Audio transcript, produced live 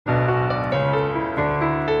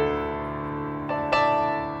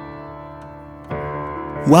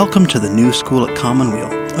Welcome to the New School at Commonweal,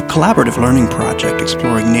 a collaborative learning project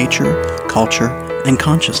exploring nature, culture, and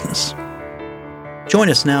consciousness. Join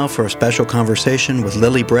us now for a special conversation with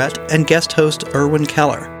Lily Brett and guest host Erwin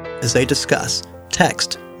Keller as they discuss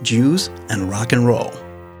text, Jews, and rock and roll.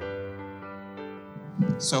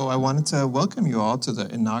 So I wanted to welcome you all to the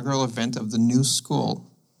inaugural event of the New School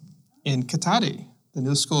in Katati. The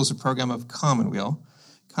New School is a program of Commonweal.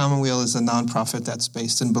 Commonweal is a nonprofit that's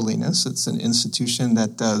based in Bolinas. It's an institution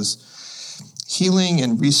that does healing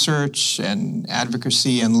and research and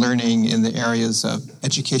advocacy and learning in the areas of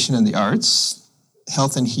education and the arts,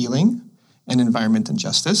 health and healing, and environment and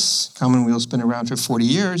justice. Commonweal's been around for 40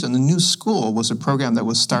 years, and the New School was a program that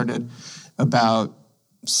was started about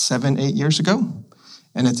 7-8 years ago.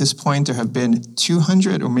 And at this point, there have been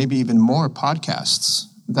 200 or maybe even more podcasts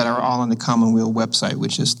that are all on the Commonweal website,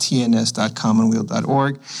 which is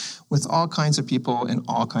tns.commonweal.org, with all kinds of people in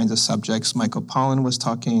all kinds of subjects. Michael Pollan was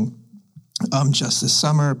talking just this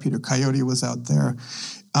summer. Peter Coyote was out there.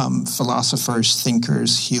 Philosophers,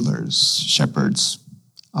 thinkers, healers, shepherds,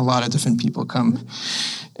 a lot of different people come.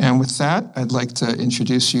 And with that, I'd like to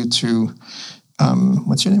introduce you to,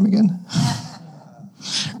 what's your name again?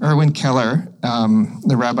 Erwin Keller,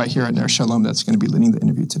 the rabbi here at Ner Shalom that's going to be leading the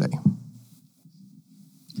interview today.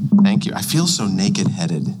 Thank you. I feel so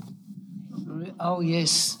naked-headed. Oh,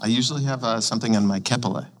 yes. I usually have something on my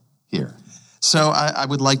kepala here. So I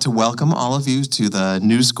would like to welcome all of you to the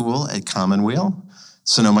New School at Commonweal,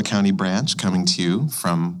 Sonoma County branch, coming to you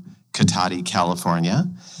from Katati, California.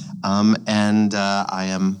 I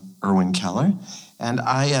am Erwin Keller, and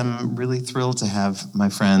I am really thrilled to have my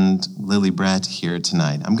friend Lily Brett here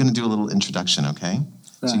tonight. I'm going to do a little introduction, okay?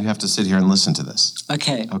 Right. So you have to sit here and listen to this.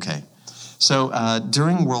 Okay. Okay. So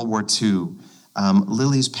during World War II,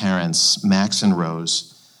 Lily's parents, Max and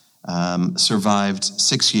Rose, survived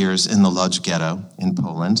 6 years in the Lodz ghetto in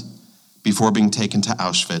Poland before being taken to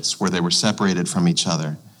Auschwitz, where they were separated from each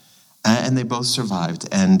other. And they both survived,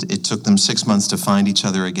 and it took them 6 months to find each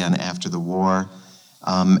other again after the war.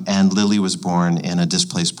 And Lily was born in a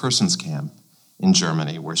displaced persons camp in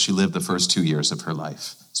Germany, where she lived the first 2 years of her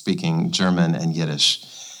life, speaking German and Yiddish,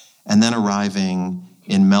 and then arriving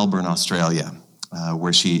in Melbourne, Australia,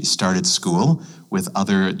 where she started school with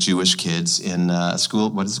other Jewish kids in a school,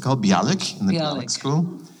 what is it called? Bialik, in the Bialik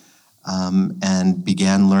school, and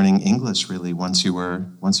began learning English really once you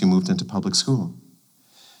moved into public school.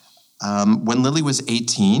 When Lily was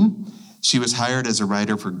 18, she was hired as a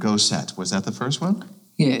writer for Go Set. Was that the first one?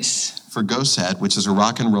 Yes. For Go Set, which is a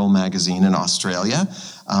rock and roll magazine in Australia,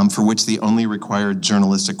 for which the only required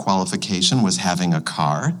journalistic qualification was having a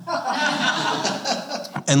car.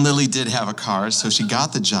 And Lily did have a car, so she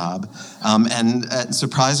got the job. And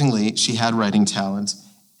surprisingly, she had writing talent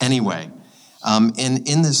anyway.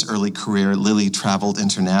 In this early career, Lily traveled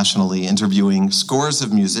internationally, interviewing scores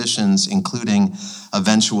of musicians, including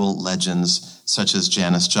eventual legends such as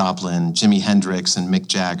Janis Joplin, Jimi Hendrix, and Mick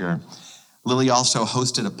Jagger. Lily also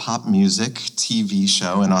hosted a pop music TV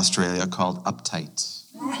show in Australia called Uptight.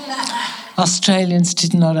 Australians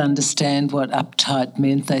did not understand what uptight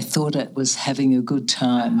meant. They thought it was having a good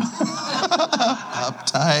time.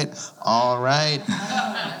 Uptight, all right.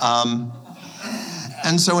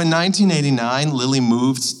 And so in 1989, Lily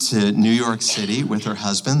moved to New York City with her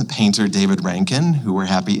husband, the painter David Rankin, whom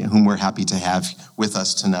we're happy to have with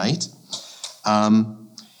us tonight. At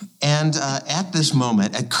this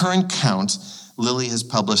moment, at current count, Lily has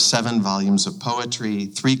published 7 volumes of poetry,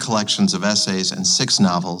 3 collections of essays, and 6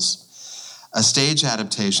 novels. A stage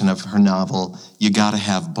adaptation of her novel, You Gotta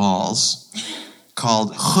Have Balls,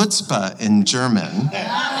 called Chutzpah in German.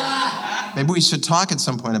 Maybe we should talk at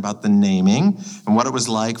some point about the naming and what it was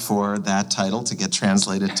like for that title to get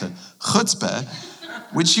translated to Chutzpah,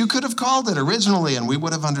 which you could have called it originally and we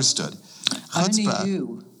would have understood. Chutzpah. Only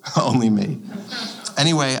you. Only me.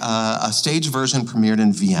 Anyway, a stage version premiered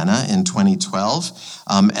in Vienna in 2012.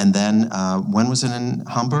 And then, when was it in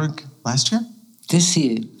Hamburg? Last year? This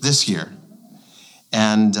year. This year.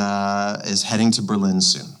 And is heading to Berlin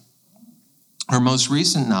soon. Her most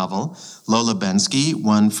recent novel, Lola Bensky,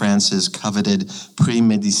 won France's coveted Prix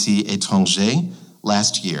Médicis Étranger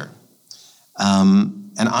last year.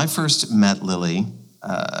 And I first met Lily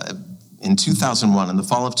in 2001, in the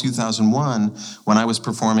fall of 2001, when I was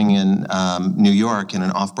performing in New York in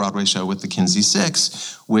an off-Broadway show with the Kinsey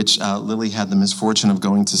Six, which Lily had the misfortune of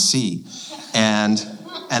going to see. And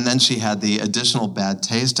then she had the additional bad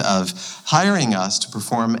taste of hiring us to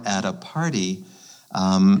perform at a party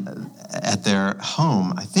at their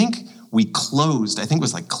home. I think we closed. I think it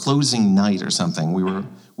was like closing night or something. We were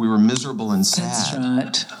miserable and sad. That's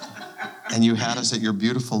right. And you had us at your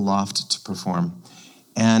beautiful loft to perform.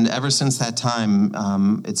 And ever since that time,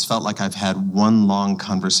 it's felt like I've had one long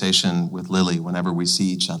conversation with Lily whenever we see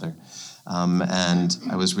each other. And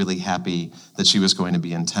I was really happy that she was going to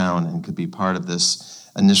be in town and could be part of this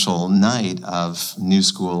initial night of New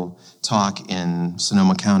School talk in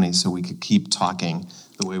Sonoma County, so we could keep talking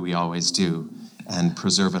the way we always do and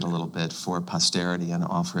preserve it a little bit for posterity and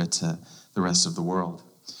offer it to the rest of the world.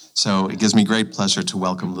 So it gives me great pleasure to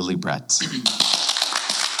welcome Lily Brett.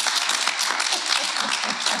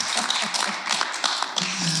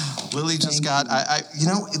 Lily just got, I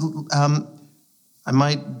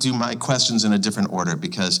might do my questions in a different order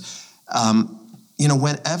because,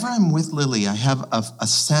 whenever I'm with Lily, I have a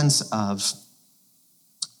sense of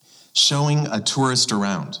showing a tourist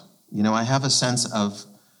around. I have a sense of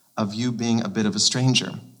you being a bit of a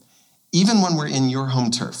stranger, even when we're in your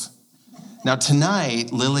home turf. Now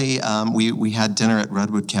tonight, Lily, we had dinner at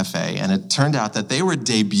Redwood Cafe, and it turned out that they were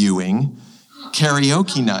debuting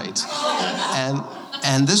karaoke night.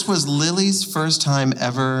 And this was Lily's first time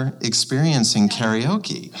ever experiencing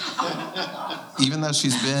karaoke, even though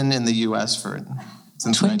she's been in the U.S.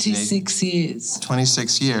 since 26 years.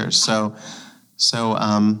 26 years. So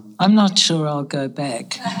I'm not sure I'll go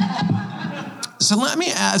back. So let me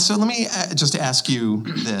just ask you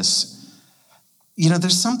this.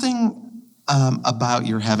 There's something about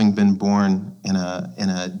your having been born in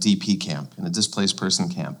a DP camp, in a displaced person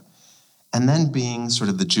camp, and then being sort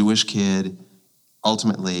of the Jewish kid,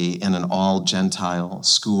 ultimately in an all-Gentile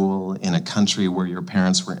school in a country where your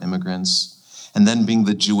parents were immigrants, and then being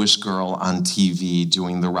the Jewish girl on TV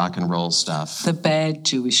doing the rock and roll stuff. The bad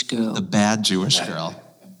Jewish girl. The bad Jewish girl.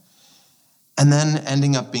 And then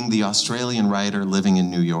ending up being the Australian writer living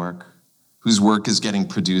in New York, whose work is getting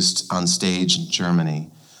produced on stage in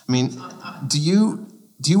Germany. I mean, do you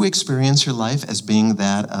experience your life as being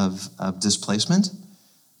that of displacement?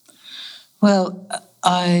 Well,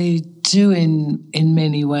 I do in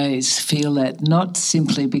many ways feel that, not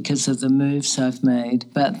simply because of the moves I've made,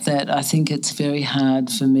 but that I think it's very hard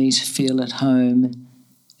for me to feel at home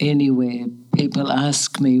anywhere. People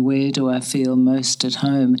ask me, where do I feel most at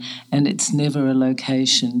home? And it's never a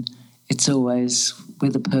location. It's always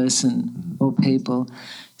with a person or people.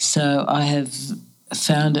 So I have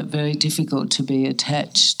found it very difficult to be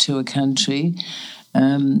attached to a country.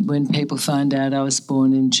 When people find out I was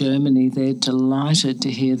born in Germany, they're delighted to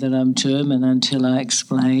hear that I'm German until I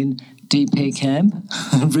explain DP camp,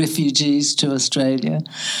 refugees to Australia.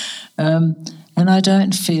 And I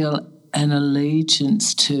don't feel an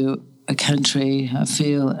allegiance to a country. I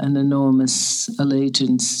feel an enormous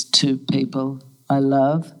allegiance to people I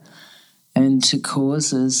love and to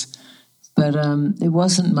causes. But it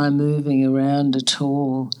wasn't my moving around at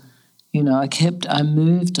all. I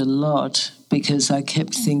moved a lot because I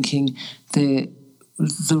kept thinking the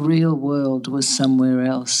real world was somewhere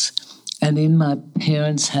else. And in my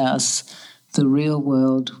parents' house, the real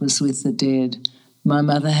world was with the dead. My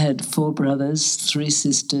mother had 4 brothers, 3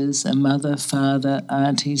 sisters, a mother, father,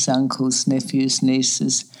 aunties, uncles, nephews,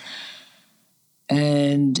 nieces.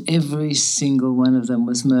 And every single one of them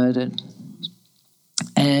was murdered.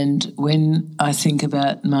 And when I think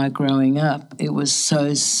about my growing up, it was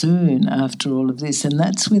so soon after all of this. And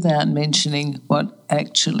that's without mentioning what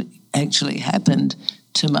actually happened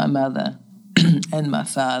to my mother and my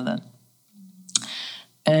father.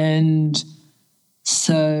 And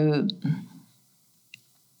so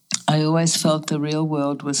I always felt the real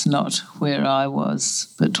world was not where I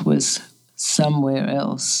was, but was somewhere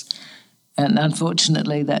else. And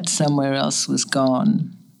unfortunately, that somewhere else was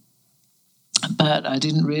gone. But I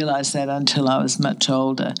didn't realise that until I was much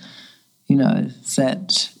older,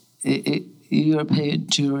 that European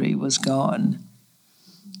Jewry was gone.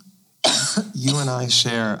 You and I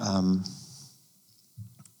share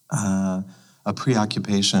a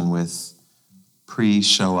preoccupation with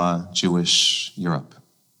pre-Shoah Jewish Europe.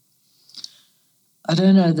 I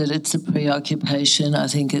don't know that it's a preoccupation. I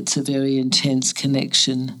think it's a very intense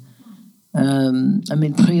connection.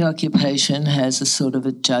 Preoccupation has a sort of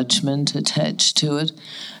a judgment attached to it,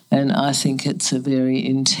 and I think it's a very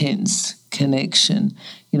intense connection.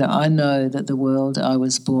 I know that the world I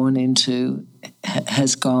was born into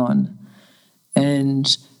has gone,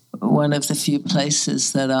 and one of the few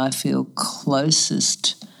places that I feel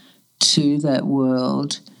closest to that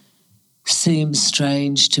world seems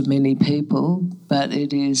strange to many people, but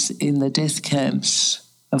it is in the death camps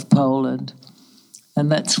of Poland. And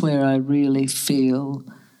that's where I really feel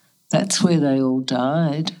that's where they all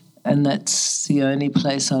died, and that's the only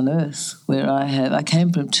place on earth where I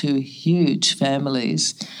came from 2 huge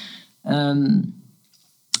families. Prominent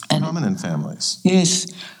families. Yes,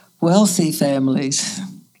 wealthy families.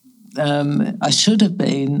 I should have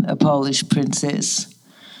been a Polish princess.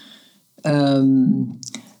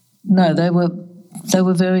 No, they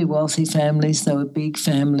were very wealthy families. They were big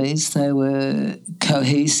families. They were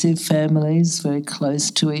cohesive families, very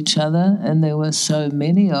close to each other, and there were so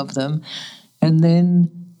many of them. And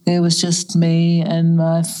then there was just me and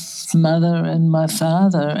my mother and my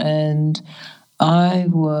father, and I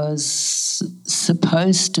was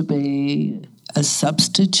supposed to be a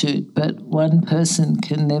substitute, but one person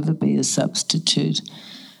can never be a substitute.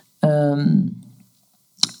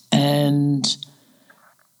 And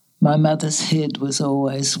my mother's head was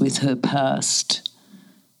always with her past.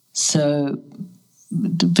 So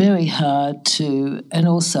very hard to, and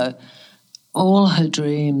also all her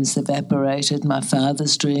dreams evaporated. My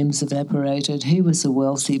father's dreams evaporated. He was a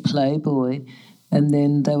wealthy playboy, and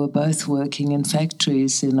then they were both working in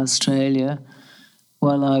factories in Australia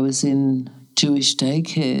while I was in Jewish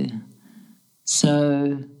daycare.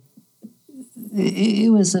 So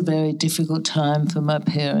it was a very difficult time for my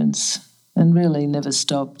parents, and really never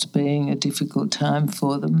stopped being a difficult time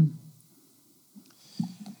for them.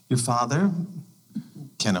 Your father,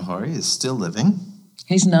 Kenahori, is still living.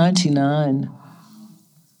 He's 99.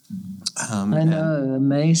 I know,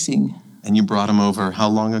 amazing. And you brought him over how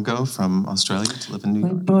long ago from Australia to live in New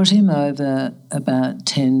York? We brought him over about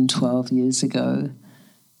 10, 12 years ago.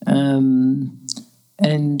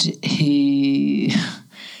 And he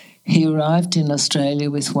arrived in Australia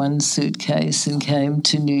with one suitcase and came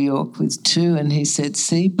to New York with two, and he said,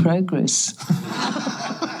 "See, progress."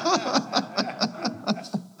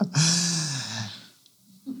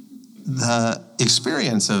 The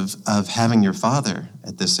experience of having your father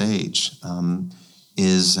at this age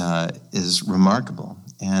is remarkable,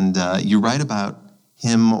 and you write about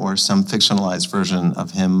him or some fictionalized version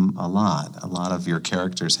of him a lot. A lot of your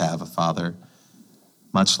characters have a father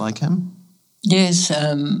much like him. Yes,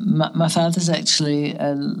 my father's actually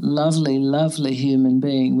a lovely, lovely human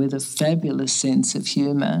being with a fabulous sense of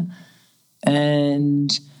humour,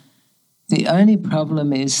 and the only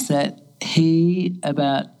problem is that he,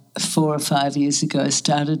 about 4 or 5 years ago,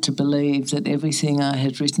 started to believe that everything I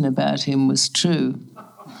had written about him was true.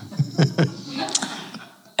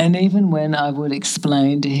 And even when I would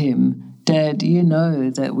explain to him, "Dad, you know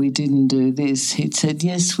that we didn't do this," he'd said,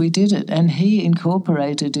 "Yes, we did it." And he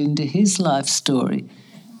incorporated into his life story.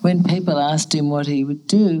 When people asked him what he would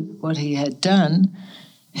do, what he had done,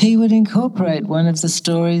 he would incorporate one of the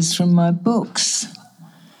stories from my books.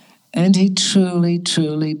 And he truly,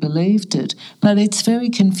 truly believed it. But it's very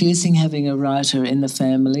confusing having a writer in the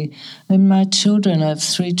family. And my children, I have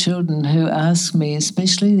 3 children who ask me,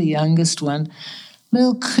 especially the youngest one,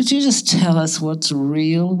 "Lil, could you just tell us what's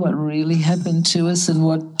real, what really happened to us and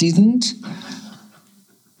what didn't?"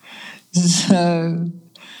 So,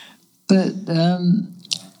 but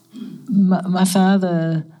my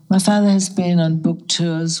father has been on book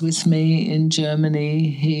tours with me in Germany.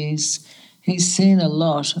 He's seen a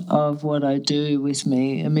lot of what I do with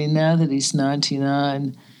me. I mean, now that he's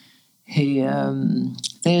 99,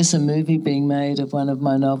 there's a movie being made of one of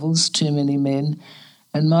my novels, Too Many Men,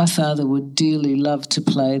 and my father would dearly love to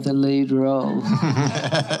play the lead role.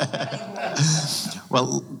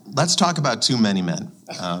 Well, let's talk about Too Many Men.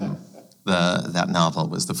 That novel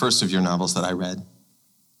was the first of your novels that I read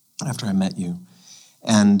after I met you.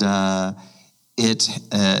 And it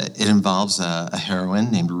involves a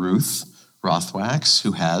heroine named Ruth Rothwax,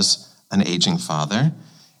 who has an aging father,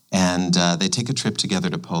 and they take a trip together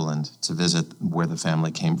to Poland to visit where the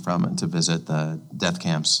family came from and to visit the death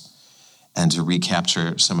camps and to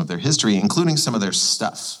recapture some of their history, including some of their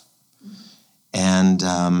stuff. And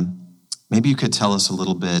maybe you could tell us a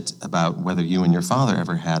little bit about whether you and your father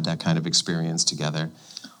ever had that kind of experience together,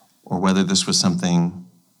 or whether this was something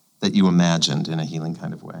that you imagined in a healing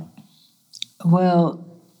kind of way. Well,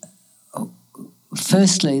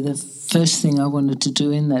 firstly, the first thing I wanted to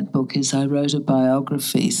do in that book is I wrote a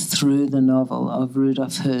biography through the novel of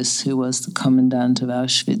Rudolf Höss, who was the commandant of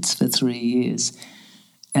Auschwitz for 3 years.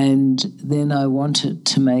 And then I wanted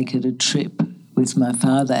to make it a trip with my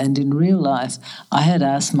father. And in real life, I had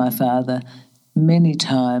asked my father many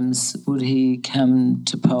times, would he come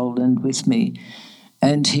to Poland with me?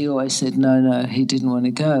 And he always said, no, he didn't want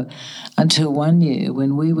to go. Until one year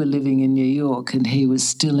when we were living in New York and he was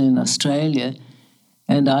still in Australia,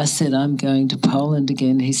 and I said, I'm going to Poland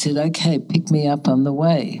again. He said, okay, pick me up on the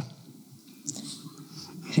way.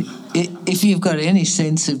 If you've got any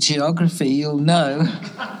sense of geography, you'll know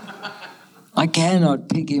I cannot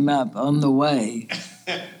pick him up on the way.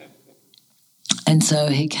 And so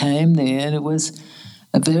he came there, and it was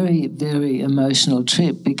a very, very emotional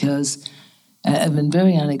trip because,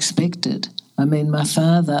 very unexpected. I mean, my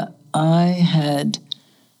father, I had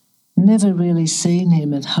never really seen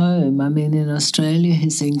him at home. I mean, in Australia,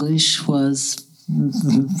 his English was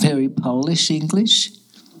very Polish English.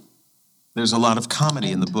 There's a lot of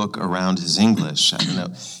comedy in the book around his English. I don't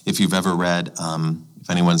know if you've ever read, if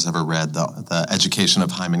anyone's ever read the Education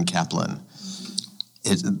of Hyman Kaplan.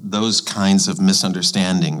 Those kinds of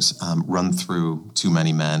misunderstandings run through Too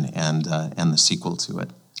Many Men and the sequel to it.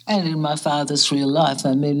 And in my father's real life,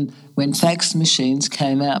 I mean, when fax machines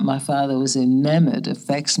came out, my father was enamoured of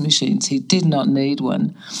fax machines. He did not need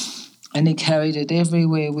one, and he carried it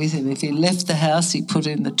everywhere with him. If he left the house, he put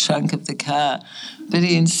it in the trunk of the car, but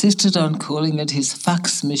he insisted on calling it his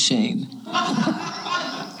fax machine.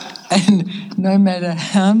 And no matter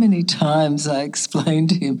how many times I explained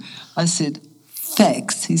to him, I said,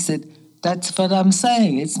 fax. He said, that's what I'm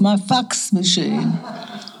saying. It's my fax machine.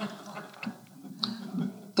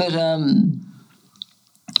 But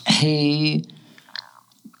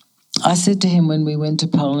I said to him when we went to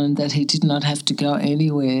Poland that he did not have to go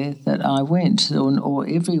anywhere that I went or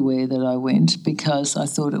everywhere that I went, because I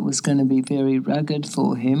thought it was going to be very rugged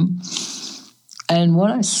for him. And what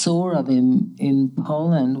I saw of him in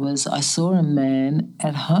Poland was I saw a man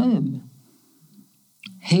at home.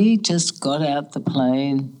 He just got out the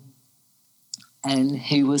plane and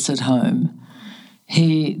he was at home.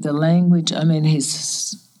 The language, I mean,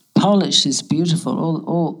 his Polish is beautiful.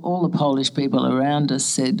 All the Polish people around us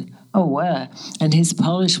said, oh, wow. And his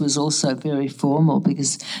Polish was also very formal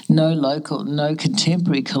because no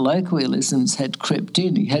contemporary colloquialisms had crept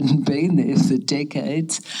in. He hadn't been there for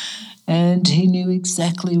decades. And he knew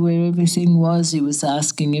exactly where everything was. He was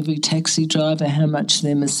asking every taxi driver how much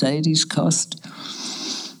their Mercedes cost.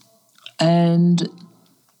 And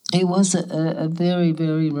it was a very,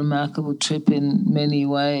 very remarkable trip in many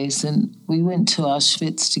ways. And we went to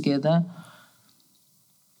Auschwitz together.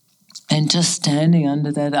 And just standing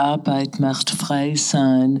under that Arbeit macht frei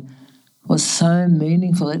sign was so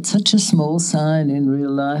meaningful. It's such a small sign in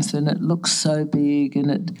real life, and it looks so big,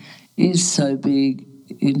 and it is so big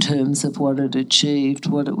in terms of what it achieved,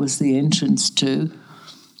 what it was the entrance to.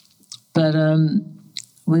 But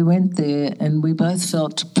we went there and we both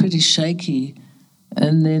felt pretty shaky.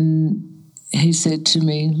 And then he said to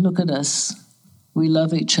me, look at us. We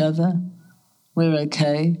love each other. We're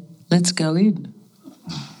okay. Let's go in.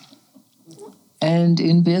 And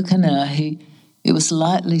in Birkenau, it was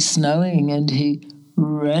lightly snowing, and he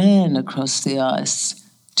ran across the ice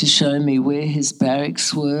to show me where his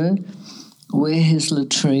barracks were, where his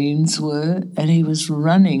latrines were, and he was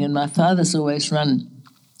running, and my father's always run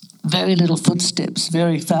very little footsteps,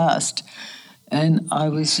 very fast. And I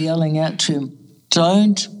was yelling out to him,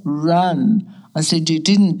 don't run. I said, you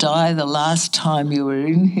didn't die the last time you were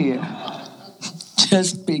in here.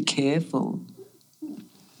 Just be careful.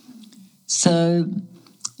 So,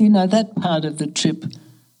 that part of the trip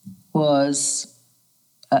was,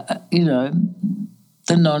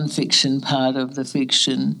 the non-fiction part of the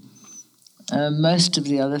fiction. Most of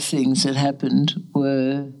the other things that happened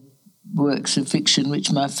were works of fiction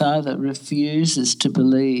which my father refuses to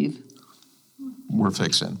believe. Were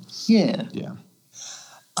fiction. Yeah. Yeah.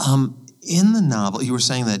 In the novel, you were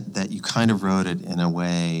saying that you kind of wrote it in a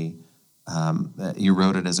way, that you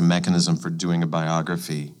wrote it as a mechanism for doing a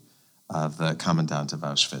biography of the Commandant of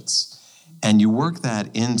Auschwitz. And you work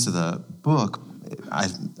that into the book. I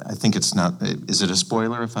think it's not, is it a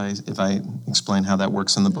spoiler if I explain how that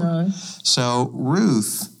works in the book? No. So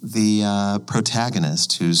Ruth, the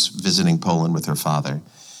protagonist who's visiting Poland with her father,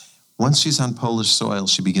 once she's on Polish soil,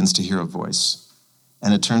 she begins to hear a voice.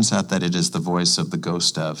 And it turns out that it is the voice of the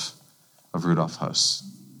ghost of Rudolf Höss.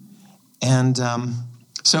 And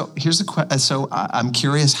so here's a question. So I'm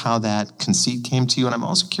curious how that conceit came to you, and I'm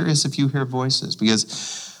also curious if you hear voices,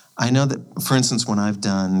 because I know that, for instance, when I've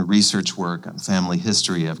done research work on family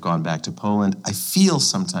history, I've gone back to Poland, I feel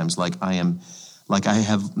sometimes there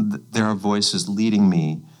are voices leading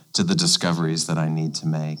me to the discoveries that I need to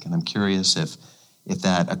make. And I'm curious if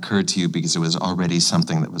that occurred to you because it was already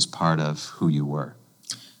something that was part of who you were.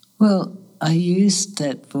 Well, I used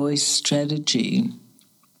that voice strategy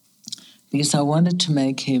because I wanted to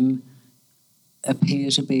make him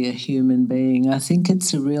appear to be a human being. I think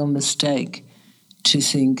it's a real mistake to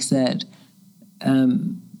think that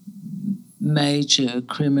major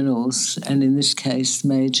criminals, and in this case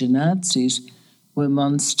major Nazis, were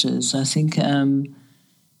monsters. I think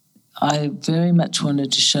I very much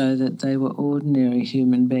wanted to show that they were ordinary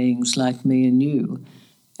human beings like me and you,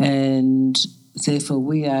 and therefore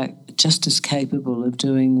we are just as capable of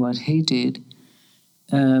doing what he did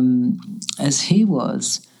as he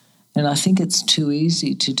was. And I think it's too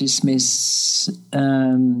easy to dismiss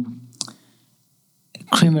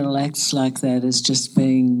criminal acts like that as just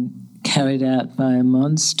being carried out by a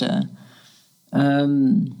monster.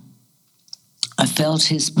 I felt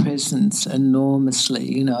his presence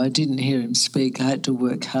enormously. I didn't hear him speak. I had to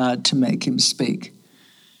work hard to make him speak.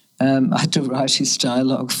 I had to write his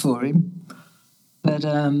dialogue for him. But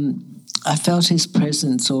I felt his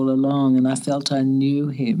presence all along, and I felt I knew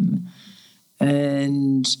him.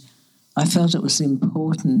 And I felt it was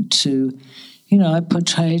important to, I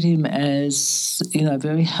portrayed him as, a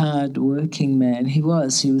very hard-working man. He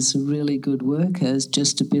was a really good worker. It's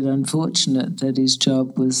just a bit unfortunate that his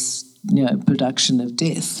job was, production of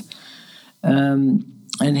death. And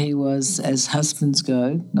he was, as husbands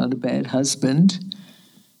go, not a bad husband.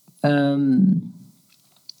 And,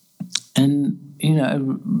 a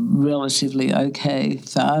relatively okay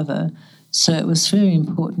father. So it was very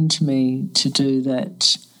important to me to do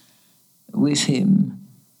that with him.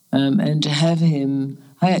 And to have him,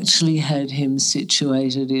 I actually had him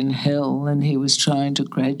situated in hell, and he was trying to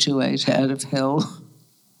graduate out of hell.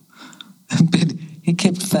 But he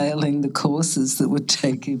kept failing the courses that would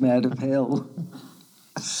take him out of hell.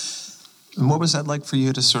 And what was that like for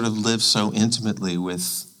you to sort of live so intimately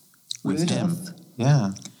with him?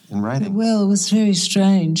 Yeah, in writing. Well, it was very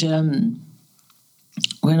strange. When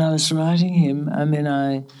I was writing him,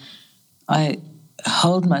 I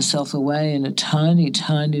holed myself away in a tiny,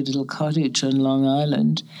 tiny little cottage on Long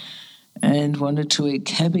Island and wanted to eat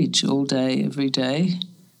cabbage all day, every day.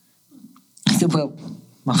 Well,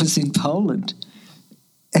 I was in Poland.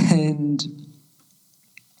 And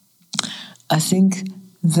I think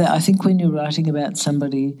when you're writing about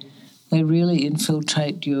somebody, they really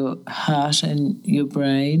infiltrate your heart and your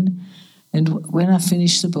brain. And when I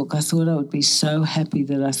finished the book, I thought I would be so happy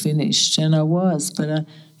that I finished, and I was, but I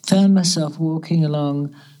found myself walking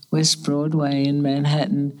along West Broadway in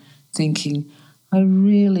Manhattan thinking, I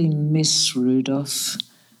really miss Rudolph.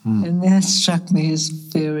 And that struck me as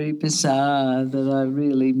very bizarre that I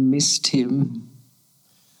really missed him.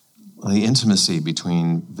 Well, the intimacy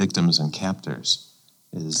between victims and captors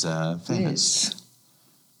is famous. Yes.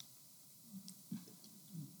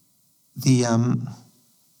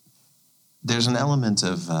 There's an element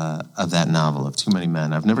of that novel, of Too Many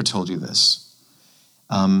Men. I've never told you this.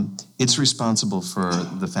 It's responsible for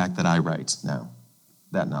the fact that I write now,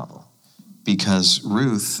 that novel. Because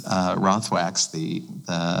Ruth Rothwax, the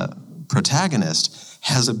protagonist,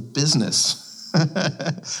 has a business.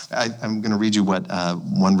 I'm going to read you what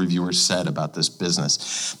one reviewer said about this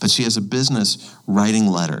business. But she has a business writing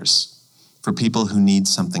letters for people who need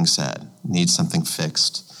something said, need something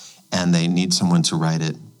fixed, and they need someone to write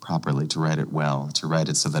it properly, to write it well, to write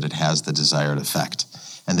it so that it has the desired effect,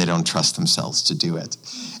 and they don't trust themselves to do it.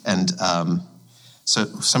 And so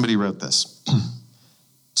somebody wrote this.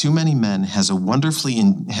 Too Many Men has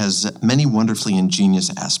many wonderfully ingenious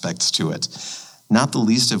aspects to it, not the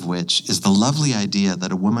least of which is the lovely idea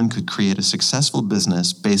that a woman could create a successful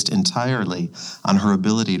business based entirely on her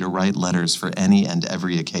ability to write letters for any and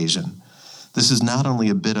every occasion. This is not only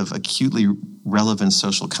a bit of acutely relevant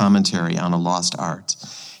social commentary on a lost art,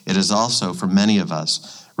 it is also, for many of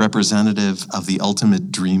us, representative of the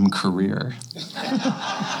ultimate dream career.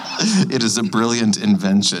 It is a brilliant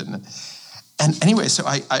invention. And anyway, so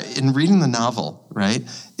I in reading the novel, right,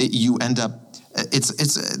 you end up,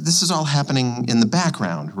 this is all happening in the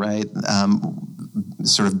background, right?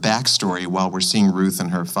 Sort of backstory while we're seeing Ruth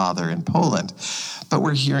and her father in Poland. But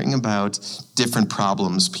we're hearing about different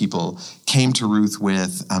problems people came to Ruth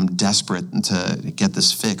with, desperate to get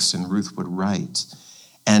this fixed, and Ruth would write.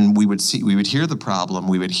 And we would hear the problem,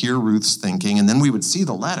 we would hear Ruth's thinking, and then we would see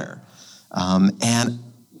the letter. And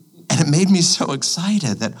it made me so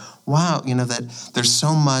excited that, wow, that there's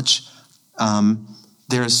so much,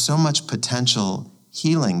 there is so much potential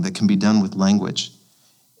healing that can be done with language,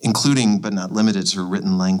 including but not limited to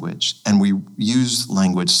written language. And we use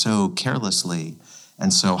language so carelessly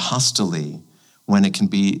and so hostilely when it can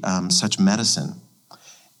be such medicine.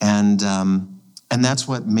 And that's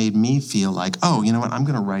what made me feel like, oh, you know what, I'm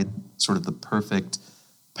going to write sort of the perfect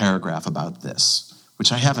paragraph about this,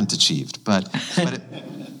 which I haven't achieved, but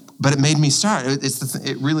it made me start.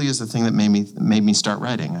 It really is the thing that made me start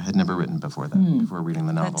writing. I had never written before that, before reading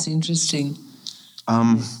the novel. That's interesting.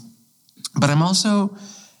 But I'm also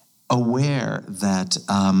aware that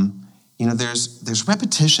there's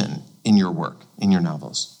repetition in your work, in your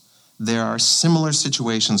novels. There are similar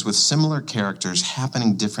situations with similar characters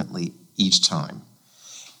happening differently each time,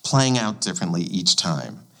 playing out differently each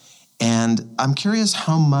time. And I'm curious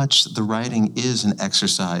how much the writing is an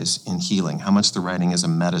exercise in healing, how much the writing is a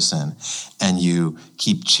medicine, and you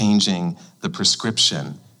keep changing the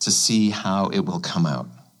prescription to see how it will come out.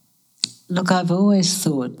 Look, I've always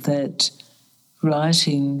thought that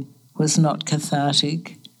writing was not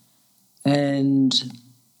cathartic and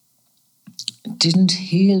didn't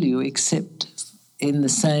heal you except in the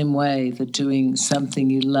same way that doing something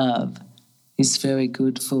you love is very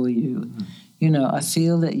good for you. Mm. You know, I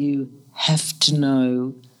feel that you have to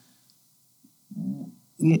know,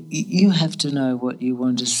 you have to know what you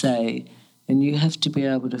want to say, and you have to be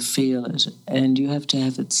able to feel it, and you have to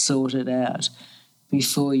have it sorted out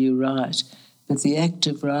before you write. But the act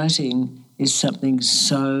of writing is something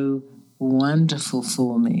so wonderful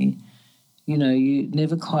for me. You know, you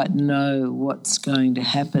never quite know what's going to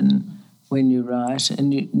happen when you write,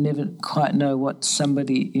 and you never quite know what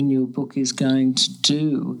somebody in your book is going to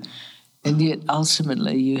do. And yet,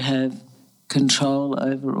 ultimately, you have control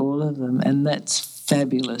over all of them, and that's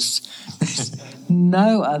fabulous. There's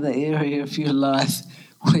no other area of your life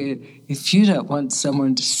where if you don't want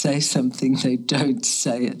someone to say something, they don't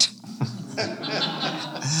say it.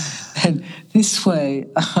 And this way,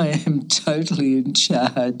 I am totally in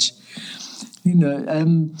charge. You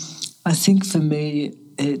know, I think for me,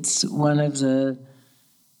 it's one of the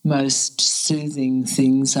most soothing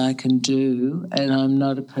things I can do, and I'm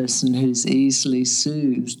not a person who's easily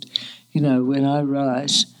soothed. You know, when I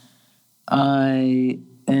write, I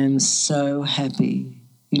am so happy,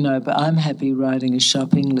 you know, but I'm happy writing a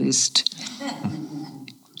shopping list.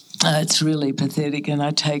 It's really pathetic, and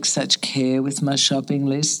I take such care with my shopping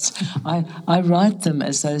lists. I write them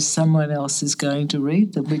as though someone else is going to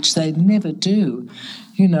read them, which they never do.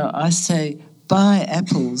 You know, I say, buy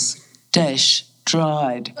apples,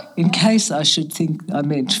 dried, in case I should think I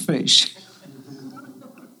meant fresh.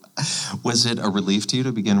 Was it a relief to you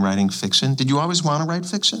to begin writing fiction? Did you always want to write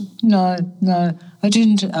fiction? No, I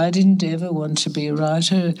didn't ever want to be a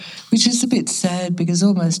writer, which is a bit sad because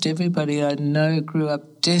almost everybody I know grew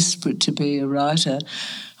up desperate to be a writer.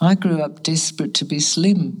 I grew up desperate to be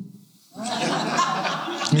slim.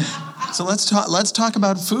 So let's talk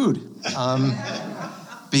about food,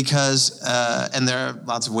 because and there are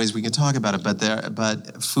lots of ways we can talk about it,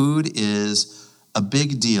 but food is a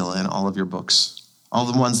big deal in all of your books. All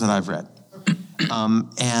the ones that I've read.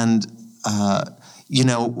 You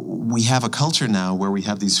know, we have a culture now where we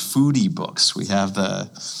have these foodie books. We have the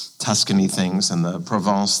Tuscany things and the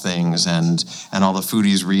Provence things, and all the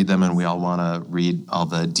foodies read them, and we all want to read all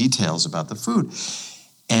the details about the food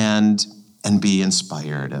and be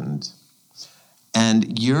inspired.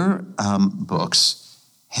 And your books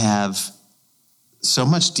have so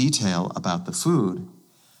much detail about the food,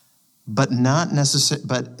 but not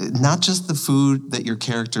just the food that your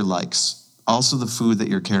character likes, also the food that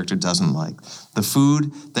your character doesn't like, the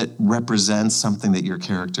food that represents something that your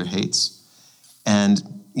character hates. And,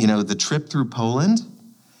 you know, the trip through Poland,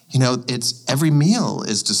 you know, it's every meal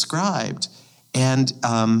is described. And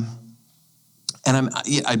I'd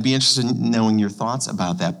be interested in knowing your thoughts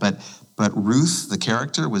about that. But Ruth, the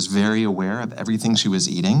character, was very aware of everything she was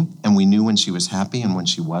eating, and we knew when she was happy and when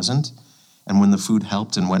she wasn't, and when the food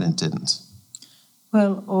helped and when it didn't.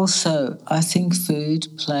 Well, also, I think food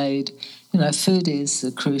played, you know, food is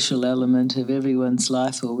a crucial element of everyone's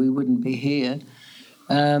life or we wouldn't be here.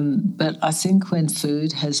 But I think when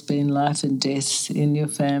food has been life and death in your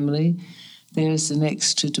family, there's an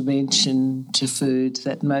extra dimension to food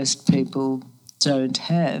that most people don't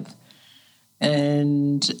have.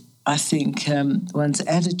 And I think one's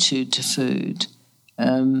attitude to food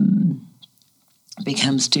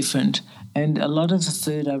becomes different. And a lot of the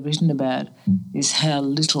food I've written about is how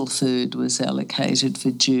little food was allocated for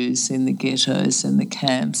Jews in the ghettos and the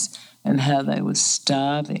camps and how they were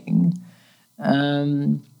starving.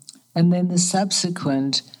 And then the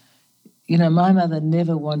subsequent, you know, my mother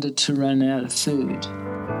never wanted to run out of food.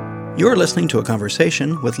 You're listening to a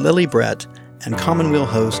conversation with Lily Brett and Commonweal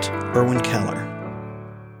host Erwin Keller.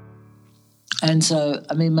 And so,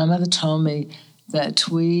 I mean, my mother told me that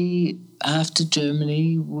after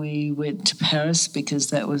Germany, we went to Paris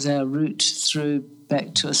because that was our route through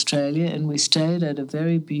back to Australia, and we stayed at a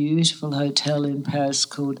very beautiful hotel in Paris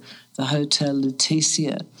called the Hotel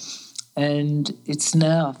Laetitia. And it's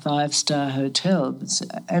now a 5-star hotel. It's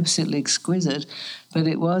absolutely exquisite, but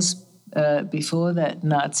it was before that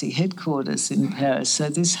Nazi headquarters in Paris. So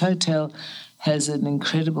this hotel has an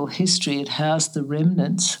incredible history. It housed the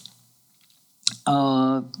remnants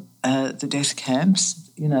of the death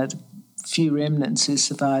camps, you know, the few remnants who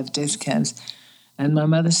survived death camps. And my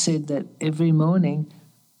mother said that every morning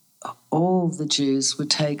all the Jews would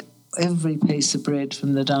take every piece of bread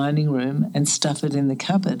from the dining room and stuff it in the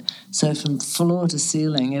cupboard. So from floor to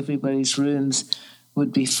ceiling, everybody's rooms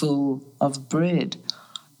would be full of bread.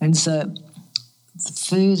 And so the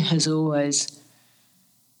food has always...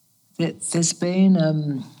 there's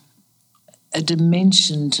been a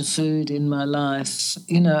dimension to food in my life,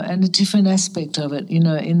 and a different aspect of it.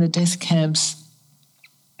 In the death camps,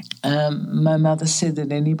 my mother said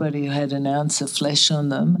that anybody who had an ounce of flesh on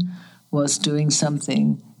them was doing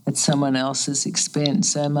something at someone else's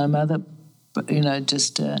expense. So my mother,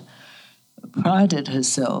 just prided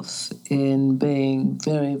herself in being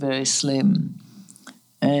very, very slim.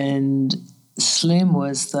 And slim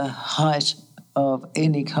was the height of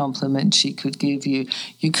any compliment she could give you.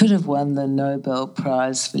 You could have won the Nobel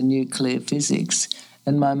Prize for nuclear physics,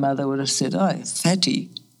 and my mother would have said, "Oh, fatty."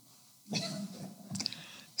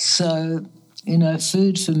 So,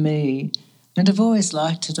 food for me, and I've always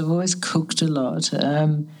liked it. I've always cooked a lot.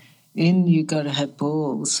 In You Gotta Have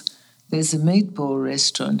Balls, there's a meatball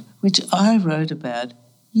restaurant, which I wrote about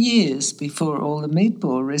years before all the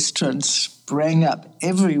meatball restaurants sprang up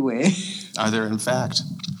everywhere. Are there, in fact?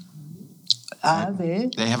 Are there?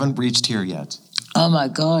 They haven't reached here yet. Oh, my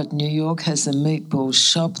God. New York has the meatball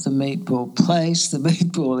shop, the meatball place, the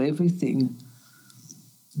meatball everything.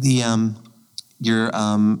 Your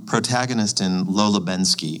protagonist in Lola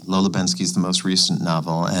Bensky. Lola Bensky is the most recent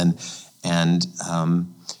novel, and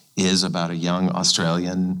is about a young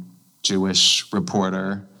Australian Jewish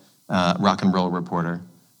reporter, rock and roll reporter,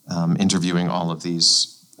 interviewing all of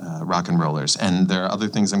these rock and rollers. And there are other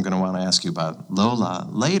things I'm going to want to ask you about Lola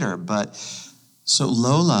later. But so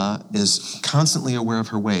Lola is constantly aware of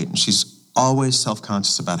her weight, and she's always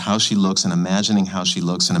self-conscious about how she looks and imagining how she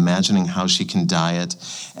looks and imagining how she can diet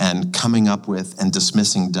and coming up with and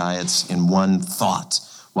dismissing diets in one thought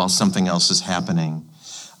while something else is happening.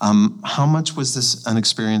 How much was this an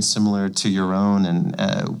experience similar to your own, and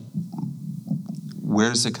where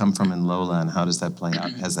does it come from in Lola, and how does that play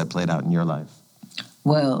out? Has that played out in your life?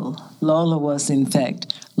 Well, Lola was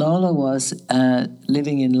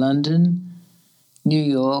living in London, New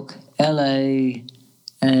York, LA,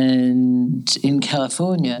 and in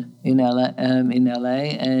California, in LA,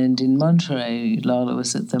 and in Monterey. Lola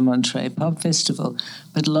was at the Monterey Pop Festival.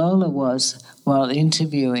 But Lola was, while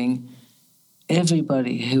interviewing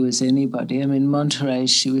everybody who was anybody. In Monterey,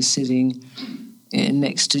 she was sitting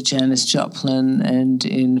next to Janis Joplin and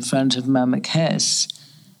in front of Mama Cass.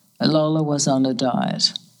 Lola was on a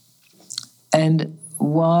diet. And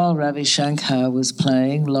while Ravi Shankar was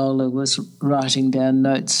playing, Lola was writing down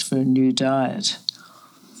notes for a new diet.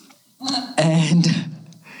 And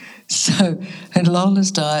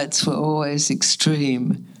Lola's diets were always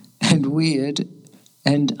extreme and weird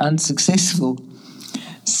and unsuccessful.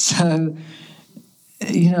 So,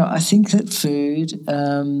 I think that food,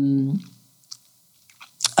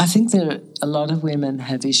 I think a lot of women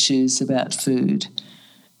have issues about food,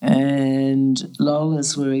 and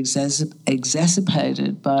Lola's were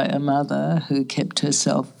exacerbated by a mother who kept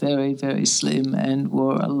herself very, very slim and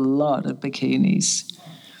wore a lot of bikinis.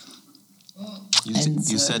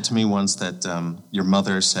 You said to me once that your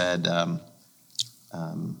mother said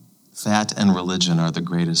fat and religion are the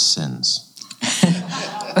greatest sins.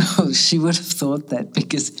 Oh, she would have thought that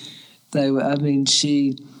because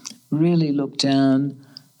she really looked down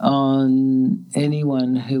on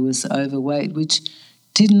anyone who was overweight, which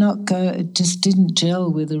it just didn't gel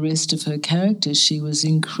with the rest of her character. She was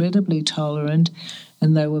incredibly tolerant,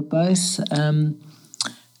 and they were both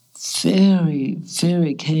very,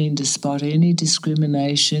 very keen to spot any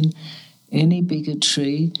discrimination, any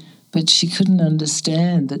bigotry, but she couldn't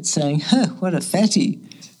understand that saying, what a fatty,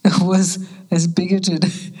 was as bigoted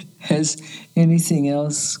as anything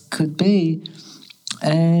else could be.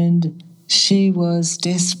 And she was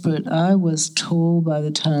desperate. I was tall by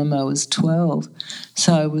the time I was 12,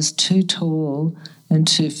 so I was too tall and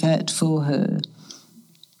too fat for her.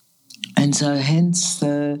 And so hence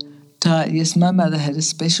the diet. Yes, my mother had a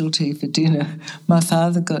specialty for dinner. My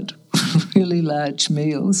father got really large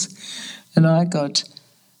meals, and I got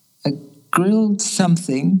a grilled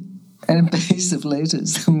something and a piece of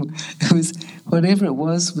lettuce. It was whatever it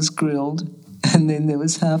was grilled, and then there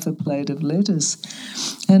was half a plate of lettuce.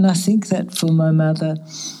 And I think that for my mother,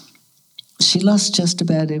 she lost just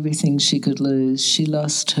about everything she could lose. She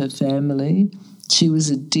lost her family. She was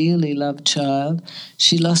a dearly loved child.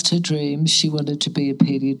 She lost her dreams. She wanted to be a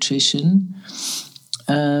paediatrician.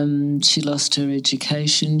 She lost her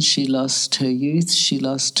education. She lost her youth. She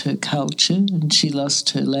lost her culture, and she lost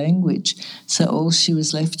her language. So all she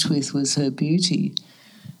was left with was her beauty.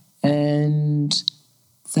 And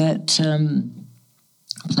that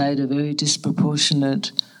played a very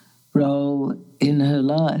disproportionate role in her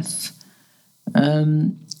life.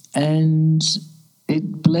 And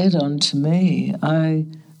it bled onto me. I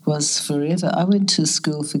went to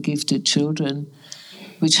school for gifted children,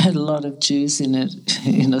 which had a lot of Jews in it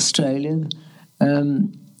in Australia.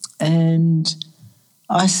 And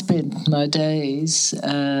I spent my days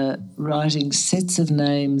writing sets of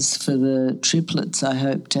names for the triplets I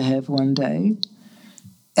hope to have one day,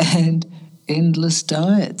 and endless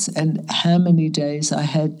diets, and how many days I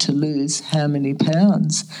had to lose how many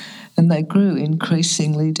pounds. And they grew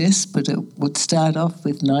increasingly desperate. It would start off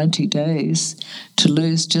with 90 days to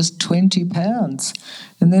lose just 20 pounds.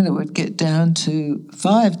 And then it would get down to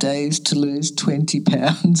 5 days to lose 20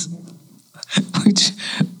 pounds, which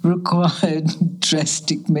required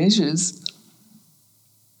drastic measures.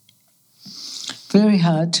 Very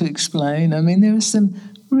hard to explain. I mean, there are some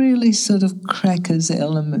really sort of crackers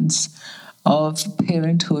elements of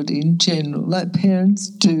parenthood in general, like parents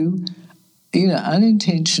do,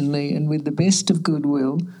 unintentionally and with the best of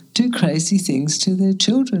goodwill, do crazy things to their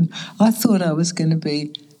children. I thought I was going to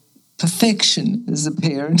be perfection as a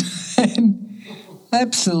parent, and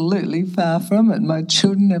absolutely far from it. My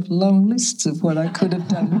children have long lists of what I could have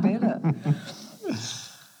done better.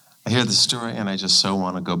 I hear the story, and I just so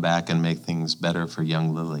want to go back and make things better for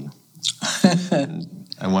young Lily.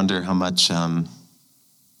 I wonder how much...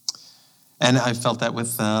 And I felt that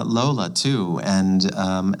with Lola, too. And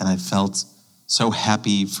I felt so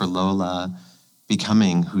happy for Lola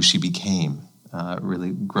becoming who she became,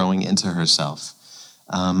 really growing into herself.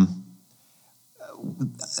 I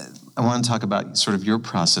want to talk about sort of your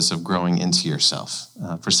process of growing into yourself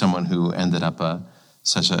for someone who ended up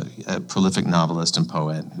such a prolific novelist and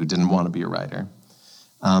poet who didn't want to be a writer.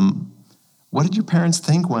 What did your parents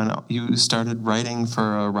think when you started writing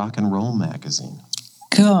for a rock and roll magazine?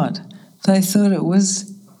 God, they thought it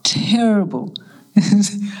was terrible,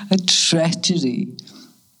 a tragedy.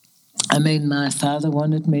 I mean, my father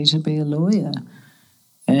wanted me to be a lawyer,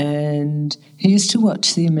 and he used to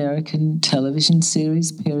watch the American television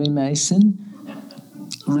series Perry Mason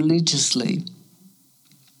religiously.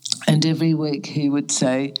 And every week he would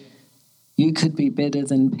say, "You could be better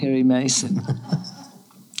than Perry Mason."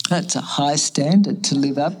 That's a high standard to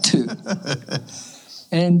live up to.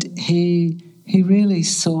 And he really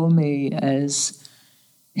saw me as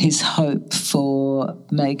his hope for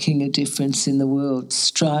making a difference in the world,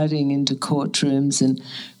 striding into courtrooms and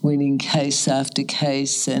winning case after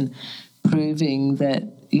case and proving that,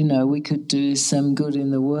 we could do some good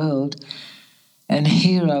in the world. And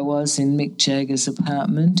here I was in Mick Jagger's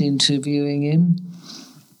apartment interviewing him.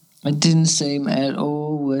 It didn't seem at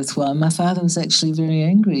all worthwhile. My father was actually very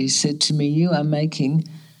angry. He said to me, "You are making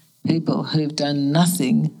people who've done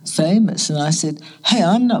nothing famous." And I said, "Hey,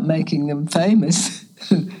 I'm not making them famous.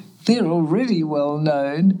 They're already well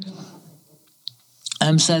known."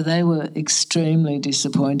 So they were extremely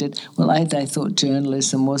disappointed. Well, they thought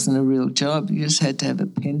journalism wasn't a real job. You just had to have a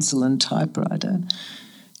pencil and typewriter.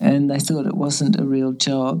 And they thought it wasn't a real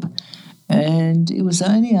job. And it was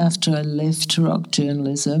only after I left rock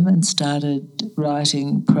journalism and started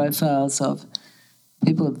writing profiles of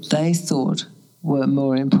people they thought were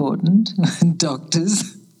more important,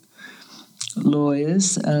 doctors,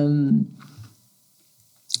 lawyers,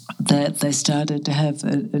 that they started to have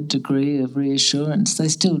a degree of reassurance. They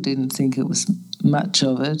still didn't think it was much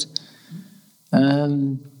of it.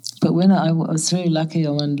 But when I was very lucky,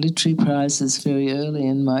 I won literary prizes very early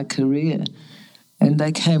in my career, and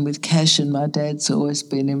they came with cash, and my dad's always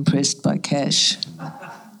been impressed by cash.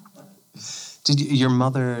 Did your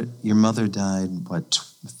mother died,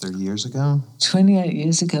 30 years ago? 28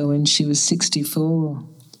 years ago when she was 64.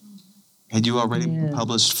 Had you already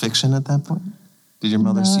published fiction at that point? Did your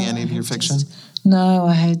mother see any of your fiction? No,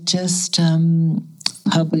 I had just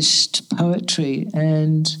published poetry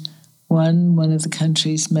and won one of the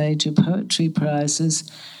country's major poetry prizes.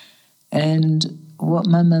 And what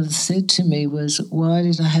my mother said to me was, "Why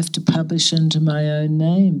did I have to publish under my own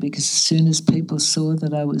name? Because as soon as people saw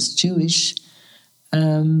that I was Jewish,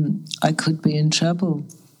 I could be in trouble."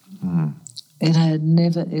 Mm. It had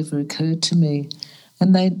never, ever occurred to me.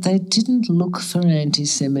 And they didn't look for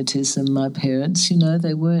anti-Semitism, my parents.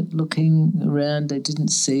 They weren't looking around. They didn't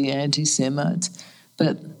see anti-Semites.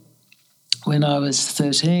 But when I was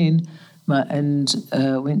 13 and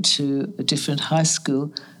went to a different high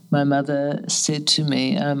school, my mother said to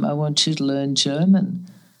me, "I want you to learn German."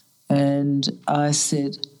 And I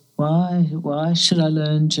said, Why should I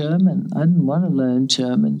learn German? I didn't want to learn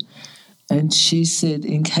German. And she said,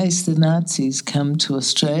 "In case the Nazis come to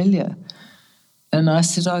Australia." And I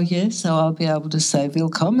said, "Oh, yes, so I'll be able to say,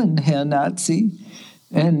 'Willkommen, Herr Nazi.'"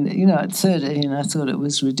 And, at 13, I thought it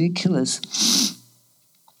was ridiculous.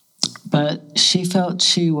 But she felt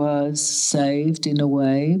she was saved in a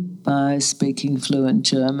way by speaking fluent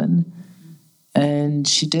German, and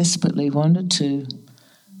she desperately wanted to.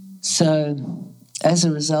 So as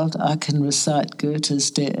a result, I can recite Goethe's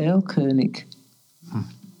Der Erlkönig.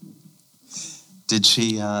 Did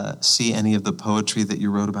she see any of the poetry that you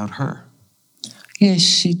wrote about her? Yes,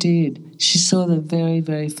 she did. She saw the very,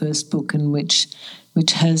 very first book in which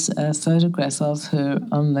has a photograph of her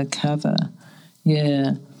on the cover.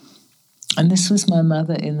 Yeah. And this was my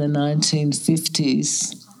mother in the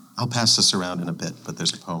 1950s. I'll pass this around in a bit, but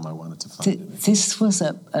there's a poem I wanted to find. This was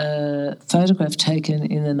a photograph taken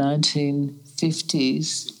in the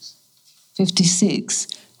 1950s, 56.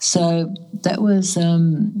 So that was...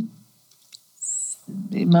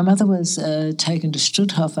 my mother was taken to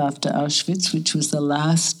Stutthof after Auschwitz, which was the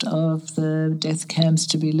last of the death camps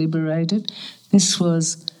to be liberated. This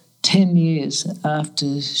was 10 years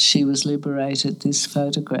after she was liberated, this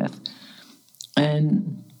photograph.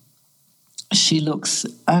 And she looks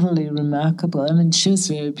utterly remarkable. I mean, she was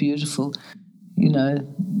very beautiful. You know,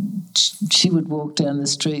 she would walk down the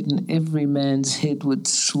street and every man's head would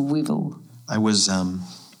swivel. I was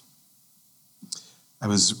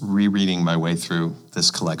rereading my way through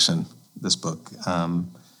this collection, this book,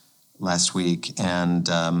 last week, and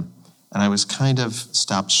I was kind of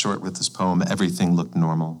stopped short with this poem, Everything Looked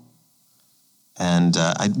Normal. And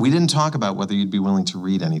we didn't talk about whether you'd be willing to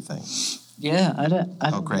read anything. Yeah, I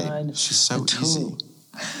don't great. mind. She's so easy.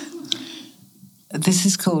 This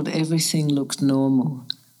is called Everything Looked Normal.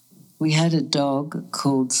 We had a dog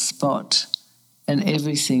called Spot, and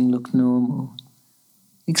everything looked normal,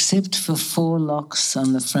 except for 4 locks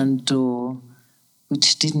on the front door,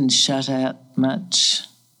 which didn't shut out much.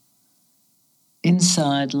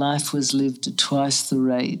 Inside, life was lived at twice the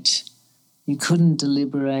rate. You couldn't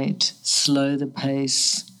deliberate, slow the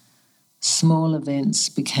pace. Small events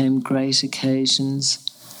became great occasions.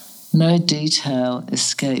 No detail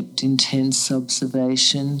escaped intense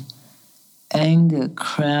observation. Anger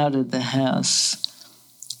crowded the house.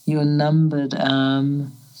 Your numbered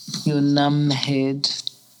arm, your numb head,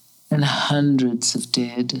 and hundreds of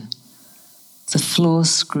dead. The floor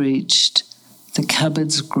screeched, the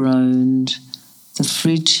cupboards groaned, the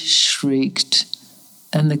fridge shrieked,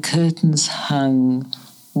 and the curtains hung,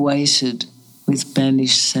 waited with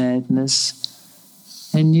banished sadness.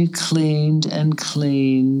 And you cleaned and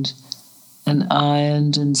cleaned, and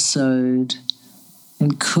ironed and sewed,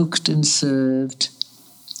 and cooked and served,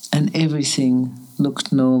 and everything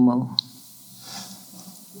looked normal.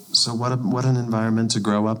 So what an environment to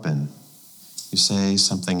grow up in. You say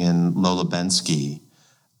something in Lola Bensky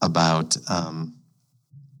about,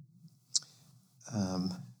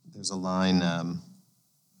 there's a line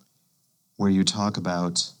where you talk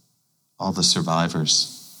about all the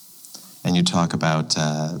survivors, and you talk about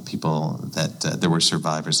people that there were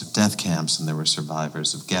survivors of death camps and there were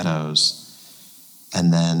survivors of ghettos,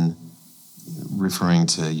 and then referring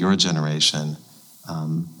to your generation,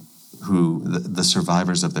 who the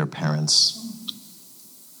survivors of their parents.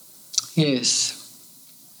 Yes.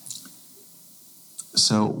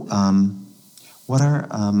 So, what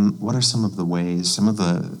are some of the ways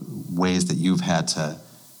that you've had to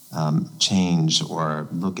change or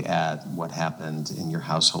look at what happened in your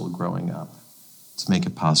household growing up to make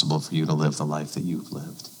it possible for you to live the life that you've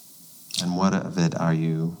lived? And what of it are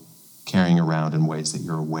you carrying around in ways that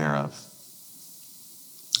you're aware of?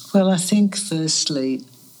 Well, I think firstly,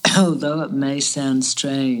 although it may sound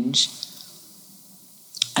strange,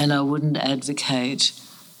 and I wouldn't advocate,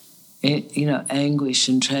 anguish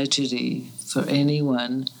and tragedy for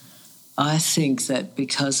anyone, I think that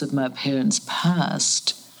because of my parents'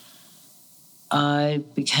 past, I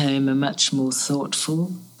became a much more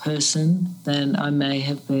thoughtful person than I may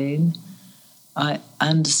have been. I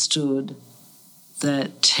understood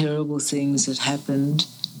that terrible things had happened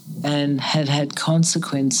and had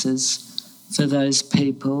consequences for those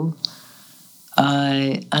people.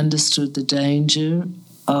 I understood the danger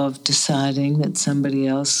of deciding that somebody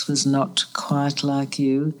else was not quite like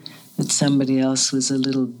you, that somebody else was a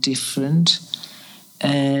little different.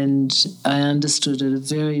 And I understood at a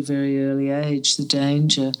very, very early age the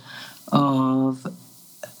danger of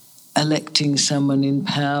electing someone in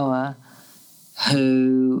power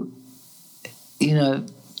who,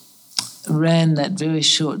 ran that very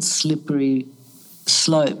short, slippery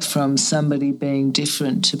slope from somebody being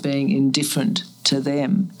different to being indifferent to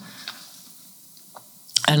them.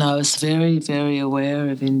 And I was very, very aware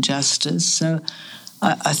of injustice. So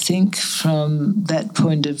I think from that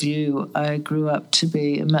point of view, I grew up to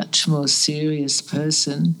be a much more serious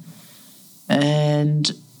person.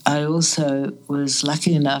 And I also was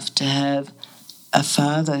lucky enough to have a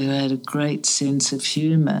father who had a great sense of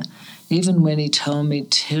humour. Even when he told me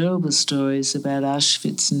terrible stories about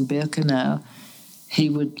Auschwitz and Birkenau, he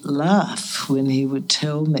would laugh when he would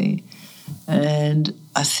tell me. And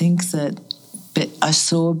I think that I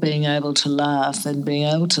saw being able to laugh, and being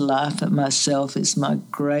able to laugh at myself is my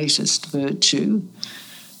greatest virtue.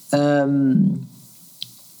 I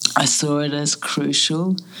saw it as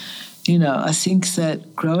crucial. You know, I think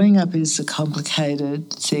that growing up is a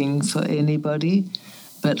complicated thing for anybody,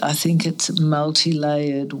 but I think it's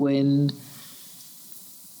multi-layered when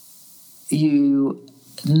you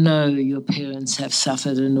know your parents have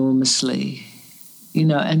suffered enormously. You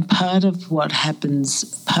know, and part of what happens,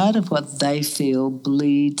 part of what they feel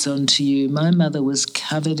bleeds onto you. My mother was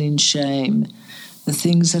covered in shame. The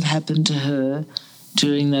things that happened to her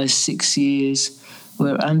during those 6 years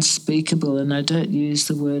were unspeakable, and I don't use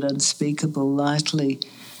the word unspeakable lightly.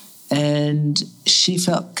 And she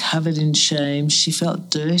felt covered in shame. She felt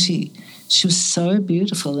dirty. She was so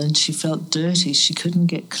beautiful, and she felt dirty. She couldn't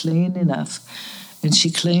get clean enough. And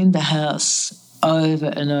she cleaned the house over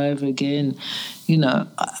and over again. You know,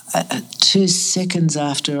 2 seconds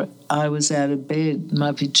after I was out of bed,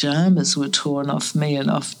 my pyjamas were torn off me and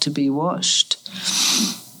off to be washed.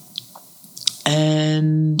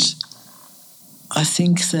 And I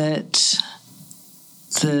think that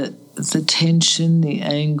the tension, the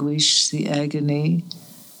anguish, the agony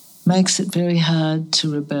makes it very hard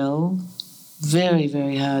to rebel, very,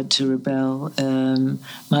 very hard to rebel.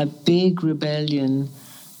 My big rebellion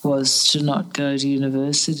was to not go to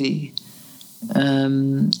university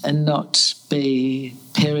and not be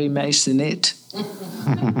Perry Masonette.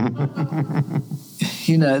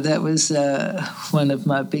 You know, that was one of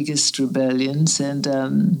my biggest rebellions, and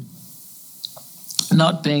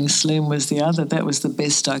not being slim was the other. That was the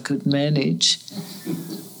best I could manage.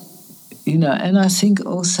 You know, and I think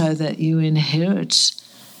also that you inherit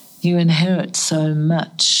so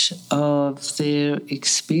much of their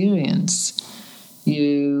experience.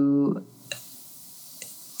 You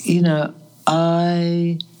know,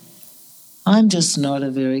 I'm just not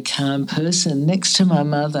a very calm person. Next to my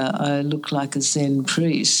mother, I look like a Zen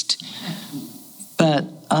priest, but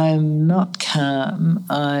I'm not calm.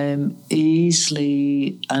 I'm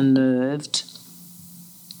easily unnerved.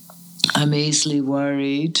 I'm easily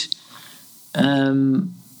worried.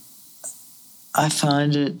 I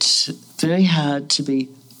find it very hard to be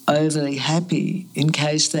overly happy in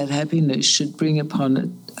case that happiness should bring upon it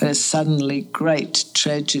a suddenly great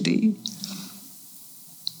tragedy.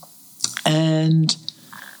 And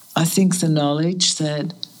I think the knowledge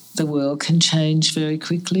that the world can change very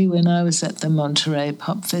quickly. When I was at the Monterey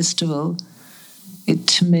Pop Festival, it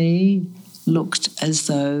to me looked as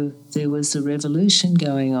though there was a revolution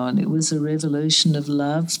going on. It was a revolution of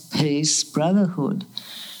love, peace, brotherhood.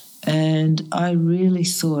 And I really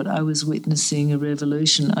thought I was witnessing a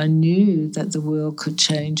revolution. I knew that the world could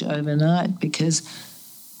change overnight because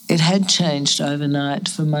it had changed overnight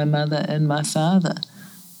for my mother and my father.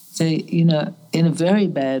 They, you know, in a very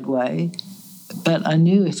bad way, but I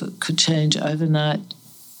knew if it could change overnight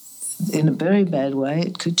in a very bad way,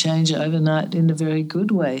 it could change overnight in a very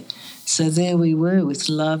good way. So there we were with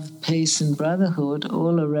love, peace and brotherhood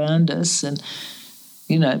all around us, and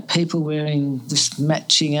you know, people wearing this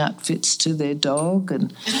matching outfits to their dog.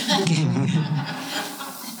 And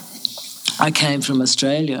I came from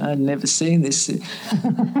Australia. I'd never seen this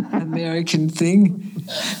American thing.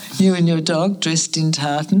 You and your dog dressed in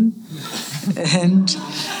tartan. And,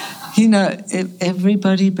 you know,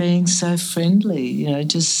 everybody being so friendly, you know,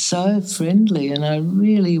 just so friendly. And I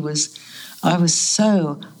was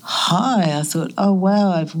so high. I thought, oh,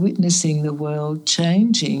 wow, I'm witnessing the world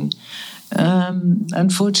changing.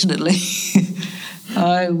 Unfortunately,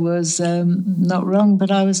 I was not wrong, but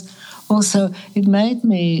I was also, it made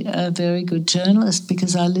me a very good journalist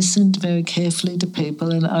because I listened very carefully to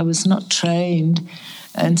people and I was not trained,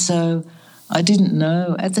 and so I didn't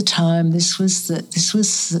know at the time this was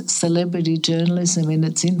celebrity journalism in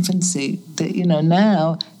its infancy. That, you know,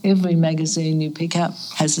 now every magazine you pick up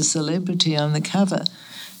has a celebrity on the cover.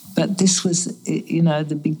 But this was, you know,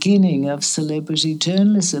 the beginning of celebrity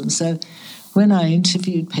journalism. So when I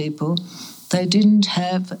interviewed people, they didn't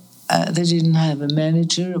have a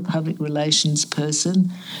manager, a public relations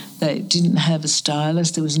person. They didn't have a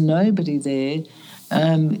stylist. There was nobody there.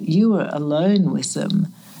 You were alone with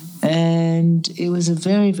them. And it was a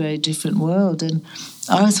very, very different world. And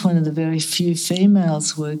I was one of the very few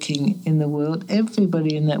females working in the world.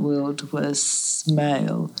 Everybody in that world was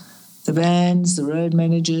male. The bands, the road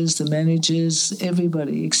managers, the managers,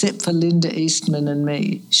 everybody, except for Linda Eastman and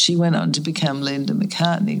me. She went on to become Linda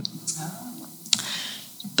McCartney.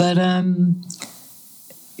 But,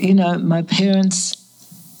 you know, my parents,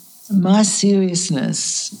 my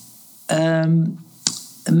seriousness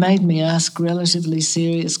made me ask relatively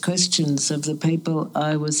serious questions of the people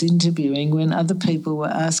I was interviewing when other people were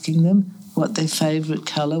asking them what their favourite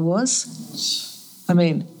colour was. I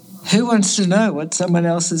mean, who wants to know what someone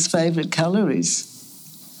else's favourite colour is?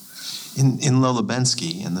 In Lola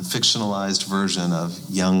Bensky, in the fictionalized version of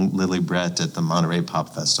young Lily Brett at the Monterey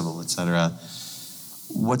Pop Festival, etc.,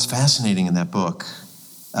 what's fascinating in that book,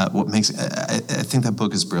 I think that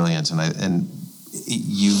book is brilliant, and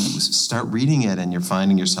you start reading it and you're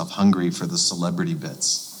finding yourself hungry for the celebrity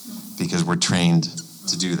bits because we're trained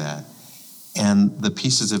to do that. And the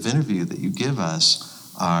pieces of interview that you give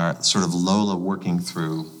us are sort of Lola working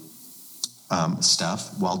through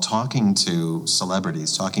stuff while talking to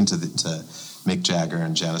celebrities, talking to Mick Jagger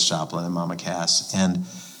and Janis Joplin and Mama Cass,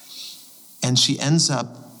 and she ends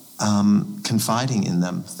up confiding in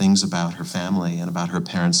them things about her family and about her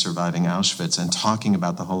parents surviving Auschwitz, and talking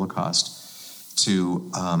about the Holocaust to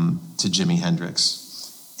Jimi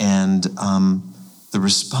Hendrix, and the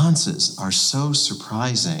responses are so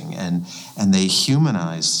surprising, and they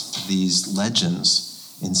humanize these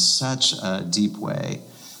legends in such a deep way.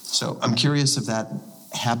 So I'm curious if that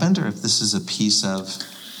happened, or if this is a piece of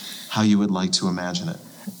how you would like to imagine it.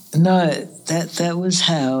 No, that was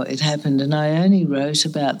how it happened, and I only wrote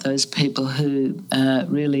about those people who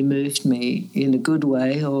really moved me in a good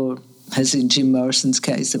way, or, as in Jim Morrison's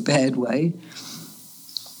case, a bad way.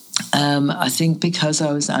 I think because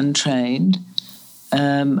I was untrained,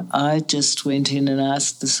 I just went in and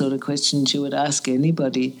asked the sort of questions you would ask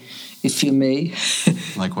anybody if you're me.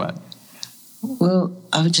 Like what? Well,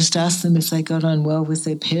 I would just ask them if they got on well with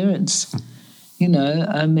their parents. I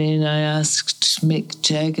asked Mick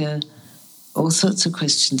Jagger all sorts of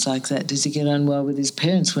questions like that. Does he get on well with his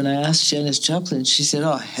parents? When I asked Janis Joplin, she said,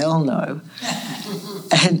 oh, hell no.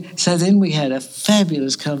 And so then we had a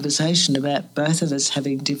fabulous conversation about both of us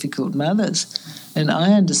having difficult mothers. And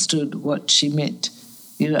I understood what she meant,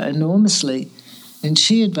 enormously. And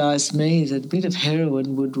she advised me that a bit of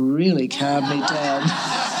heroin would really calm me down.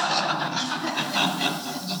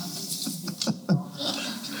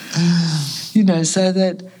 So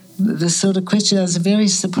that the sort of question, I was very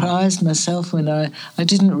surprised myself when I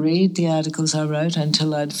didn't read the articles I wrote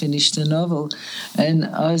until I'd finished the novel. And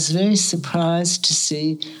I was very surprised to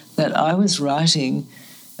see that I was writing,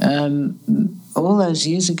 all those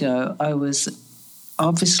years ago, I was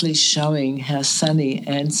obviously showing how Sonny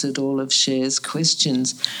answered all of Cher's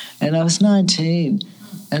questions. And I was 19,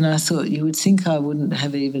 and I thought you would think I wouldn't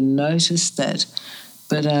have even noticed that.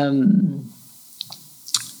 But I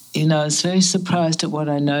was very surprised at what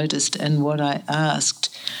I noticed and what I asked.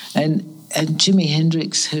 And Jimi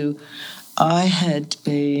Hendrix, who I had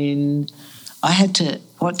to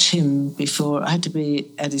watch him before. I had to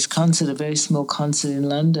be at his concert, a very small concert in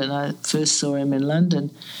London. I first saw him in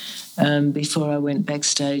London before I went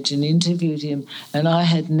backstage and interviewed him. And I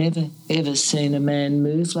had never, ever seen a man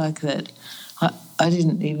move like that. I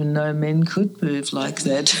didn't even know men could move like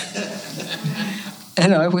that.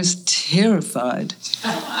 And I was terrified.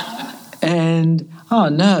 And, oh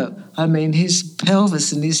no, his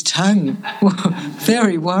pelvis and his tongue were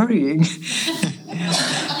very worrying.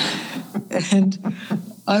 And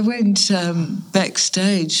I went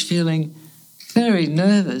backstage feeling very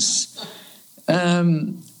nervous.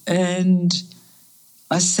 And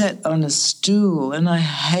I sat on a stool, and I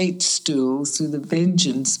hate stools with a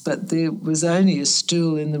vengeance, but there was only a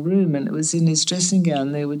stool in the room, and it was in his dressing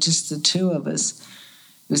gown. There were just the two of us.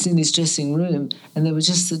 It was in his dressing room, and there were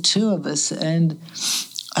just the two of us. And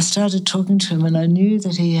I started talking to him, and I knew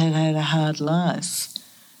that he had had a hard life.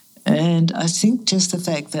 And I think just the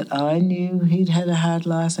fact that I knew he'd had a hard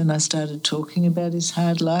life, and I started talking about his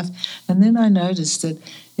hard life, and then I noticed that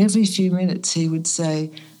every few minutes he would say,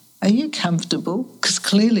 are you comfortable? Because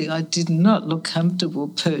clearly I did not look comfortable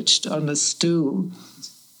perched on a stool.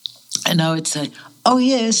 And I would say, oh,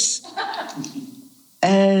 yes.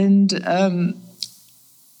 And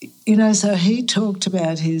so he talked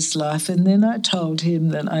about his life, and then I told him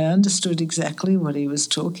that I understood exactly what he was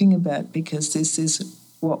talking about, because this is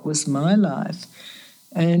what was my life.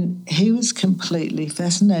 And he was completely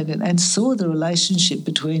fascinated and saw the relationship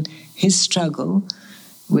between his struggle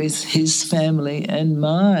with his family and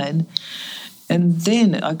mine. And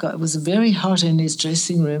then it was very hot in his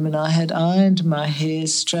dressing room, and I had ironed my hair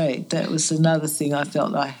straight. That was another thing I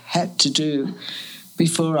felt I had to do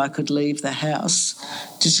before I could leave the house,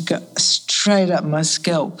 just go straight up my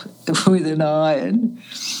scalp with an iron.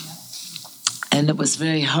 And it was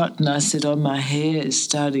very hot, and I said, oh, my hair is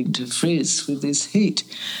starting to frizz with this heat.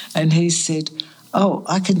 And he said, oh,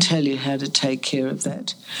 I can tell you how to take care of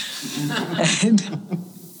that. And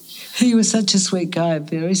He was such a sweet guy, a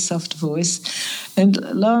very soft voice. And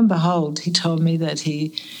lo and behold, he told me that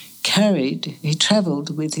he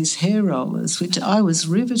travelled with his hair rollers, which I was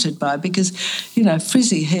riveted by because,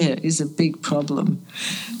 frizzy hair is a big problem.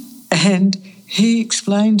 And he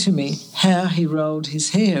explained to me how he rolled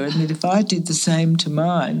his hair and that if I did the same to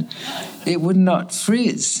mine, it would not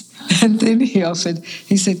frizz. And then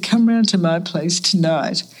he said, come round to my place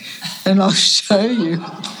tonight and I'll show you.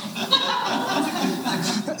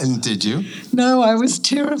 And did you? No, I was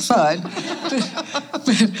terrified.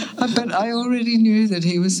 But I already knew that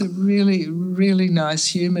he was a really, really nice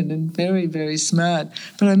human and very, very smart.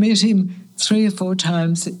 But I met him 3 or 4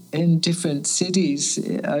 times in different cities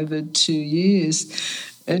over 2 years,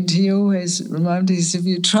 and he always reminded us, have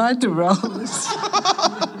you tried the rollers?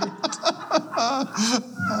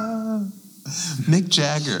 Mick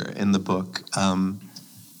Jagger in the book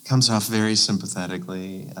comes off very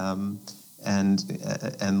sympathetically, and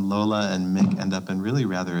Lola and Mick end up in really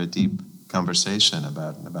rather a deep conversation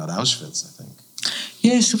about Auschwitz, I think.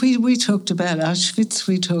 Yes, we talked about Auschwitz,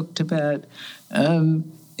 we talked about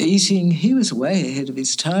eating. He was way ahead of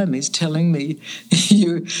his time. He's telling me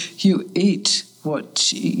you eat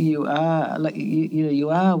what you are, like you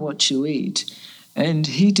are what you eat. And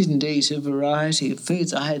he didn't eat a variety of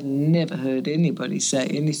foods. I had never heard anybody say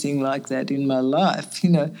anything like that in my life.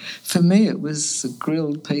 For me it was a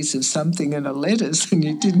grilled piece of something and a lettuce, and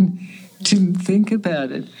you didn't think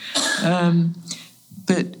about it.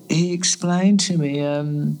 But he explained to me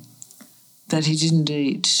that he didn't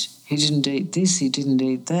eat this, he didn't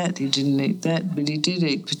eat that, but he did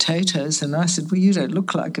eat potatoes. And I said, well, you don't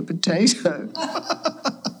look like a potato.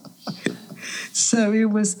 So it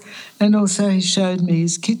was, and also he showed me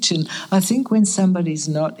his kitchen. I think when somebody's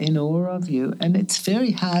not in awe of you, and it's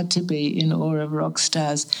very hard to be in awe of rock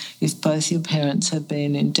stars if both your parents have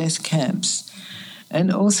been in death camps.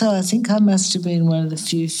 And also I think I must have been one of the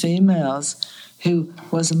few females who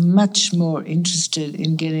was much more interested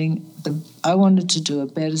in I wanted to do a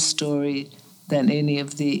better story than any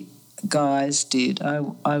of the guys did.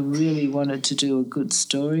 I really wanted to do a good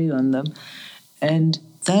story on them. And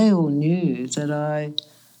they all knew that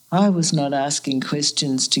I was not asking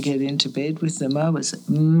questions to get into bed with them. I was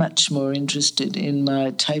much more interested in my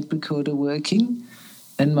tape recorder working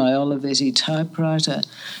and my Olivetti typewriter.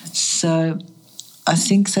 So I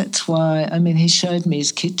think that's why, he showed me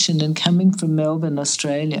his kitchen, and coming from Melbourne,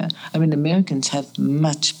 Australia, Americans have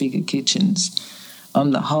much bigger kitchens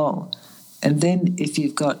on the whole. And then if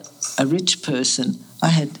you've got a rich person, I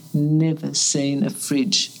had never seen a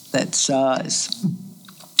fridge that size.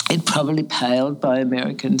 It probably paled by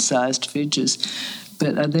American-sized fridges.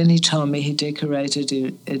 But then he told me he decorated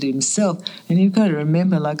it himself. And you've got to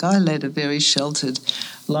remember, I led a very sheltered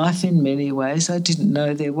life in many ways. I didn't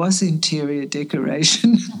know there was interior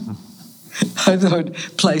decoration. I thought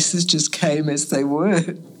places just came as they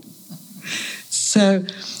were. So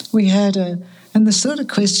we had and the sort of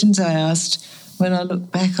questions I asked when I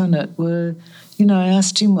look back on it were, I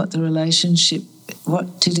asked him what did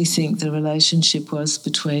he think the relationship was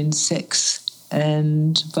between sex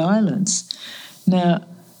and violence. Now,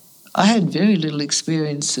 I had very little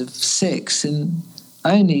experience of sex and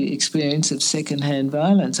only experience of second-hand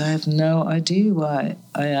violence. I have no idea why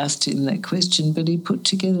I asked him that question, but he put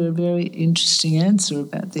together a very interesting answer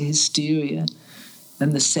about the hysteria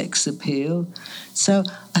and the sex appeal. So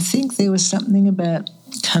I think there was something about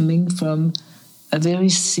coming from a very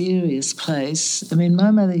serious place. My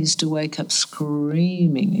mother used to wake up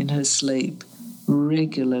screaming in her sleep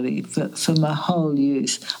regularly for my whole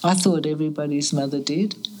youth. I thought everybody's mother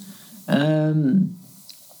did.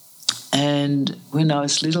 And when I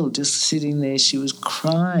was little, just sitting there, she was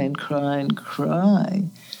crying.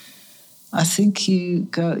 I think you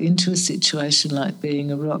go into a situation like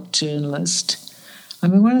being a rock journalist.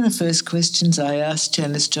 One of the first questions I asked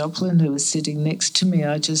Janis Joplin, who was sitting next to me,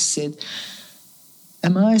 I just said,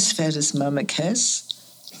 am I as fat as Mama Cass?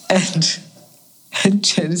 And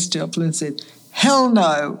Janis Joplin said, hell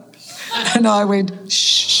no. And I went,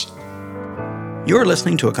 shh. You're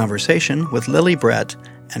listening to a conversation with Lily Brett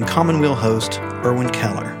and Commonweal host Erwin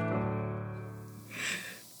Keller.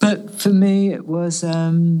 But for me, it was, I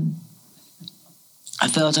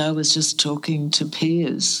felt I was just talking to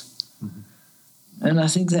peers. Mm-hmm. And I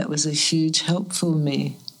think that was a huge help for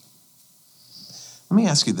me. Let me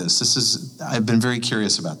ask you this. I've been very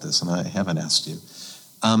curious about this, and I haven't asked you.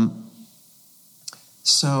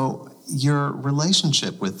 So your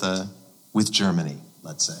relationship with Germany,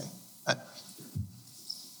 let's say.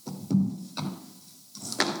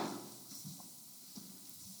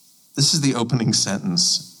 This is the opening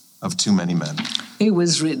sentence of Too Many Men. It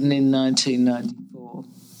was written in 1994.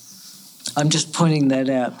 I'm just pointing that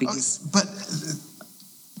out because...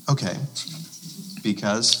 Okay.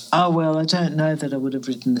 Because? Oh, well, I don't know that I would have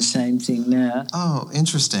written the same thing now. Oh,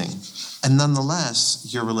 interesting. And nonetheless,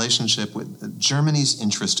 your relationship with Germany's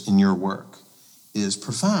interest in your work is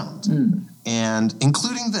profound. And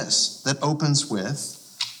including this, that opens with,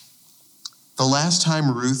 the last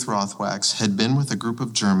time Ruth Rothwachs had been with a group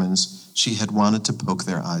of Germans, she had wanted to poke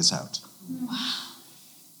their eyes out. Wow.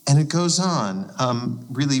 And it goes on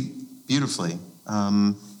really beautifully,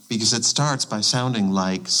 because it starts by sounding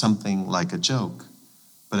like something like a joke,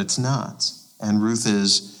 but it's not. And Ruth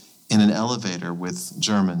is in an elevator with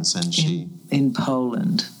Germans, and she... In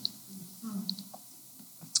Poland.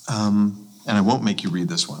 And I won't make you read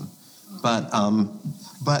this one. But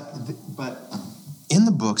in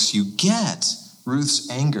the books, you get Ruth's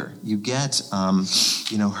anger. You get,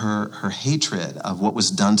 her hatred of what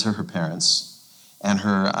was done to her parents, and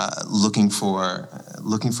her looking for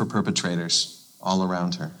perpetrators all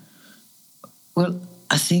around her. Well,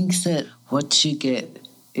 I think that what you get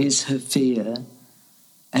is her fear,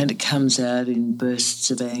 and it comes out in bursts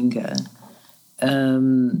of anger.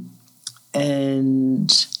 And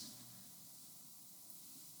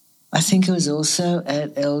I think it was also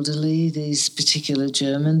at Elderly, these particular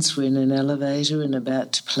Germans were in an elevator and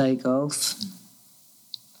about to play golf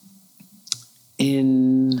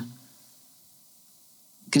in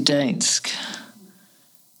Gdansk.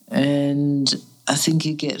 And I think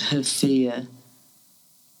you get her fear,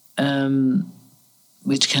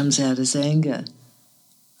 which comes out as anger.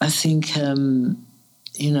 I think,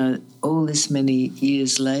 all this many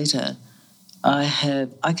years later,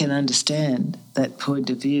 I can understand that point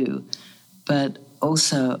of view, but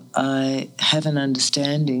also I have an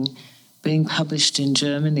understanding, being published in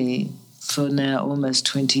Germany for now almost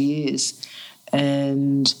 20 years,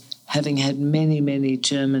 and having had many, many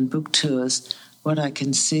German book tours, what I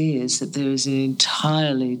can see is that there is an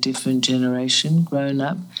entirely different generation grown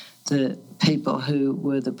up. The people who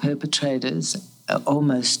were the perpetrators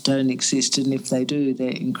almost don't exist, and if they do, they're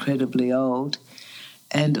incredibly old.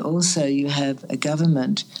 And also you have a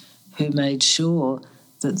government who made sure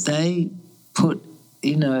that they put,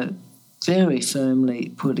 very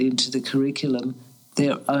firmly put into the curriculum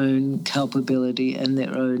their own culpability and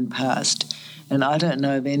their own past. And I don't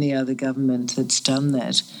know of any other government that's done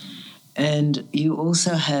that. And you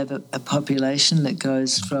also have a population that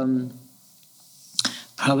goes from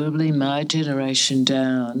probably my generation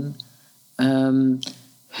down,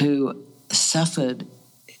 who suffered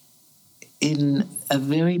in a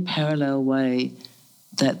very parallel way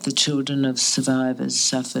that the children of survivors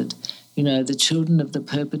suffered. The children of the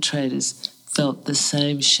perpetrators felt the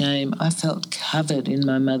same shame. I felt covered in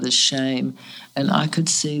my mother's shame, and I could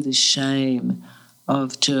see the shame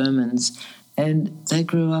of Germans. And they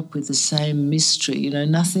grew up with the same mystery.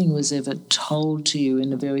 Nothing was ever told to you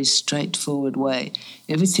in a very straightforward way.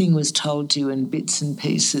 Everything was told to you in bits and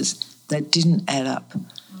pieces that didn't add up.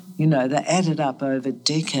 They added up over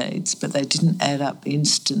decades, but they didn't add up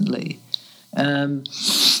instantly. And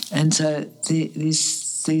so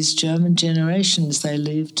these German generations, they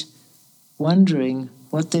lived wondering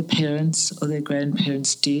what their parents or their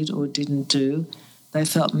grandparents did or didn't do. They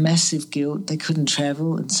felt massive guilt. They couldn't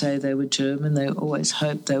travel and say they were German. They always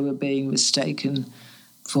hoped they were being mistaken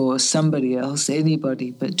for somebody else,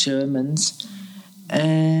 anybody but Germans.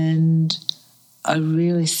 And I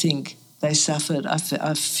really think they suffered. I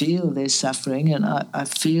feel their suffering, and I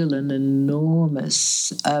feel an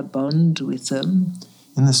enormous bond with them.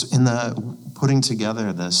 In the putting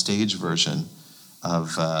together the stage version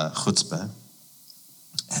of Chutzpah,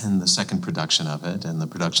 and the second production of it, and the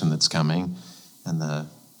production that's coming, and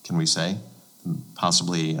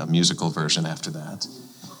possibly a musical version after that.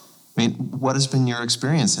 I mean, what has been your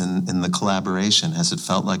experience in the collaboration? Has it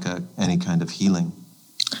felt like any kind of healing?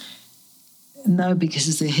 No,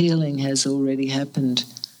 because the healing has already happened.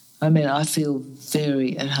 I mean, I feel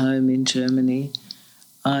very at home in Germany.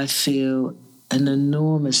 I feel an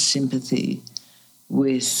enormous sympathy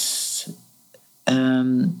with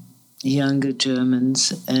younger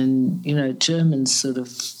Germans and, Germans sort of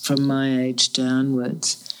from my age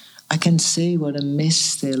downwards. I can see what a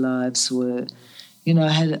mess their lives were. I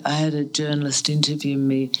had a journalist interview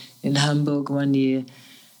me in Hamburg one year,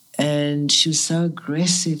 and she was so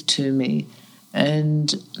aggressive to me.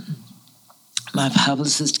 And my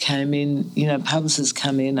publicist came in. Publicists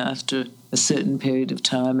come in after a certain period of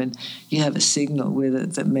time, and you have a signal with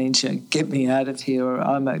it that means, get me out of here or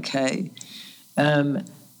I'm okay.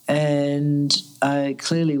 And I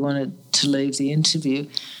clearly wanted to leave the interview.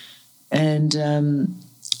 And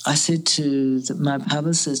I said to my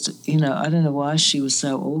publicist, I don't know why she was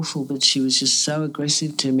so awful, but she was just so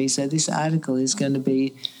aggressive to me. So this article is going to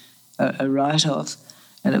be a write-off.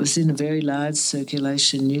 And it was in a very large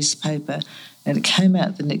circulation newspaper. And it came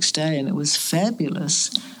out the next day and it was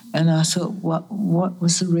fabulous. And I thought, what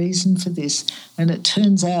was the reason for this? And it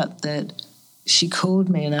turns out that she called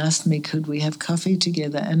me and asked me, could we have coffee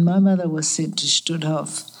together? And my mother was sent to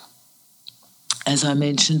Stutthof, as I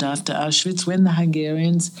mentioned, after Auschwitz. When the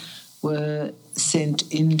Hungarians were sent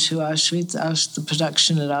into Auschwitz, the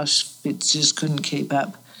production at Auschwitz just couldn't keep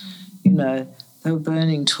up. They were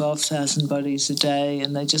burning 12,000 bodies a day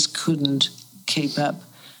and they just couldn't keep up,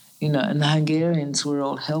 and the Hungarians were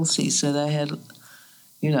all healthy, so they had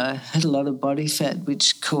a lot of body fat,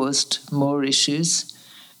 which caused more issues.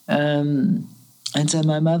 And so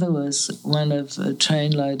my mother was one of a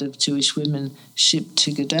trainload of Jewish women shipped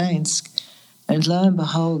to Gdansk. And lo and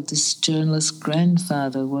behold, this journalist's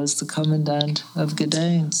grandfather was the commandant of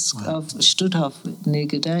Gdansk, wow. Of Stutthof, near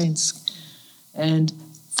Gdansk. And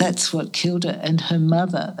that's what killed her. And her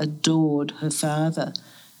mother adored her father.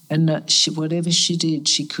 And whatever she did,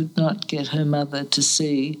 she could not get her mother to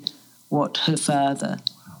see what her father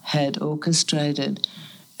had orchestrated.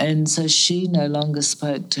 And so she no longer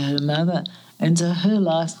spoke to her mother. And so her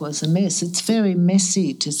life was a mess. It's very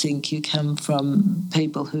messy to think you come from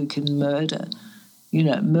people who can murder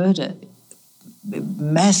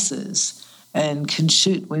masses and can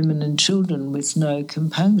shoot women and children with no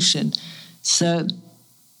compunction. So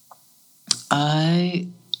I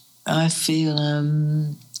feel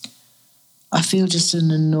just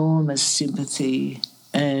an enormous sympathy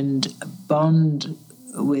and bond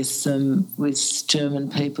with German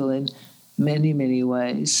people in many, many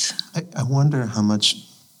ways. I wonder how much,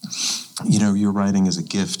 your writing is a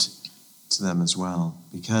gift to them as well,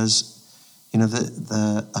 because,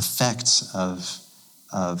 the effects of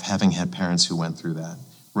having had parents who went through that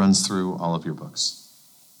runs through all of your books.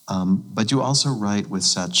 But you also write with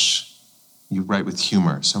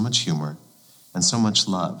humor, so much humor and so much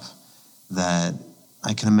love that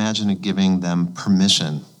I can imagine it giving them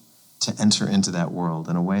permission to enter into that world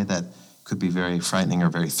in a way that could be very frightening or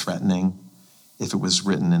very threatening if it was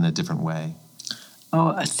written in a different way.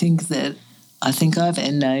 Oh, I think I've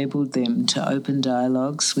enabled them to open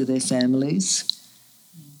dialogues with their families.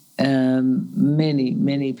 Many,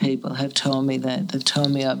 many people have told me that. They've told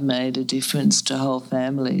me I've made a difference to whole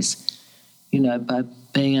families, by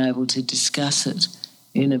being able to discuss it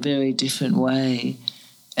in a very different way.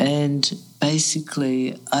 And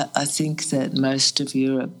basically, I think that most of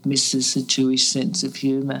Europe misses a Jewish sense of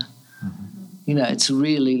humour. Mm-hmm. It's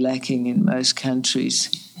really lacking in most countries.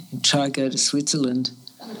 Try go to Switzerland.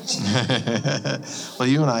 Well,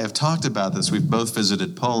 you and I have talked about this. We've both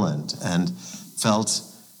visited Poland and felt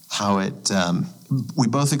how we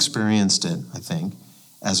both experienced it, I think,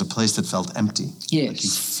 as a place that felt empty. Yes. Like you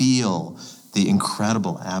feel the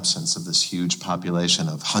incredible absence of this huge population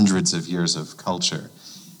of hundreds of years of culture.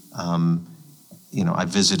 I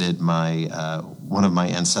visited one of my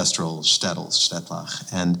ancestral shtetls,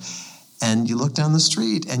 Shtetlach, and you look down the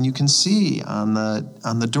street and you can see on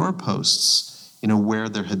the doorposts, where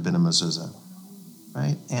there had been a mezuzah,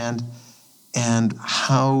 right? And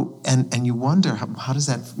how and you wonder how does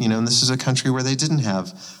that, and this is a country where they didn't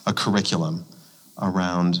have a curriculum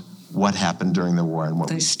around what happened during the war and what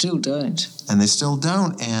they still don't. And they still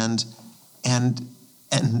don't. And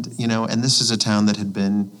this is a town that had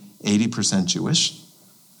been 80% Jewish.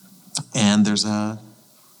 And there's I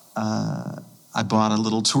bought a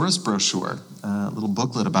little tourist brochure, a little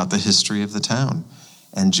booklet about the history of the town.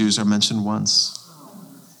 And Jews are mentioned once.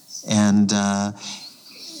 And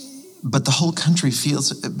but the whole country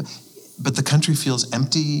feels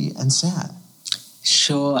empty and sad.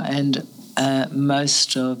 Sure, and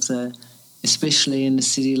most of especially in a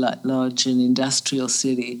city like Lodz, an industrial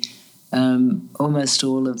city, almost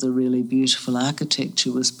all of the really beautiful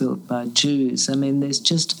architecture was built by Jews. I mean, there's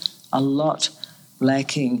just a lot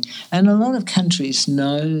lacking. And a lot of countries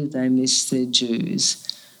know they miss their Jews.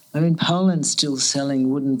 I mean, Poland's still selling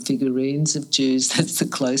wooden figurines of Jews. That's the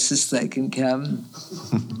closest they can come.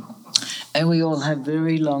 And we all have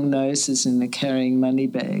very long noses and are carrying money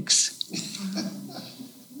bags.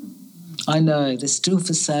 I know, they're still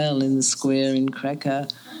for sale in the square in Krakow.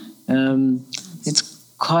 It's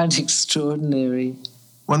quite extraordinary.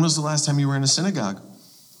 When was the last time you were in a synagogue?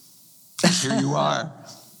 Here you are.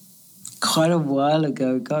 Quite a while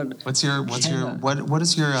ago. God. What's your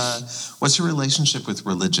relationship with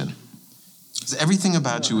religion? Everything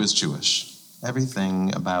about you is Jewish.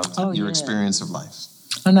 Everything about your experience of life.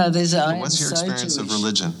 Oh no, what's your experience of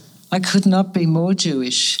religion? I could not be more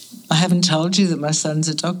Jewish. I haven't told you that my son's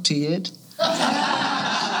a doctor yet.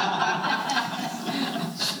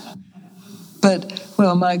 But,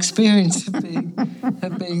 well, my experience of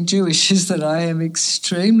being Jewish is that I am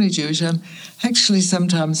extremely Jewish. I actually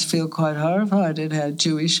sometimes feel quite horrified at how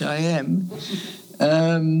Jewish I am.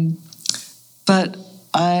 But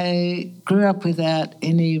I grew up without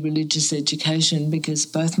any religious education because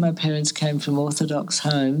both my parents came from Orthodox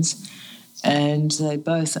homes, and they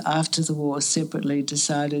both, after the war, separately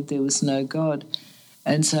decided there was no God.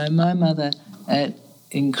 And so my mother, at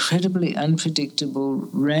incredibly unpredictable,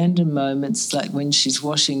 random moments, like when she's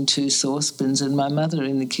washing 2 saucepans, and my mother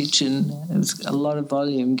in the kitchen, there was a lot of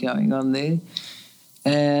volume going on there,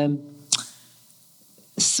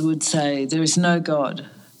 would say, "There is no God.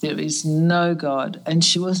 There is no God." And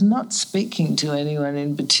she was not speaking to anyone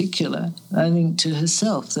in particular, I think to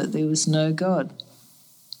herself, that there was no God.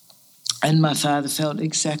 And my father felt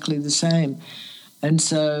exactly the same. And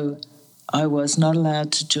so I was not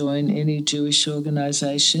allowed to join any Jewish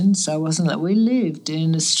organisations. We lived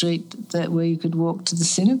in a street where you could walk to the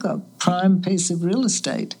synagogue, prime piece of real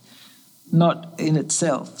estate, not in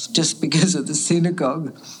itself, just because of the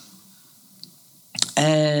synagogue.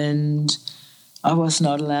 And I was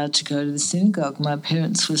not allowed to go to the synagogue. My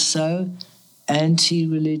parents were so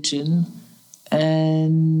anti-religion,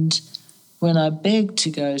 and when I begged to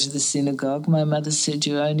go to the synagogue, my mother said,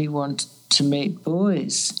 "You only want to meet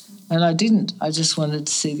boys." And I didn't. I just wanted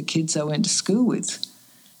to see the kids I went to school with.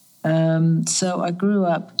 So I grew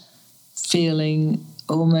up feeling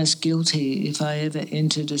almost guilty if I ever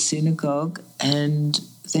entered a synagogue, and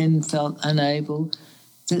then felt unable.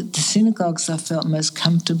 The synagogues I felt most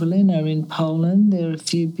comfortable in are in Poland. There are a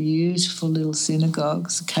few beautiful little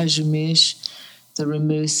synagogues, Kazimierz, the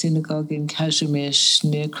Ramu synagogue in Kazimierz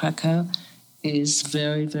near Krakow is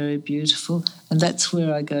very, very beautiful. And that's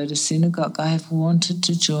where I go to synagogue. I have wanted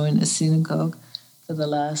to join a synagogue for the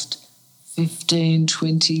last 15,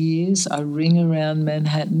 20 years. I ring around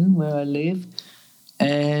Manhattan where I live,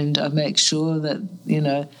 and I make sure that,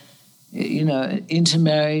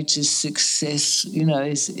 intermarriage is success,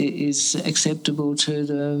 is acceptable to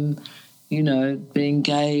them. Being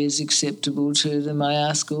gay is acceptable to them. I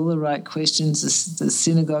ask all the right questions. The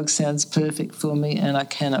synagogue sounds perfect for me, and I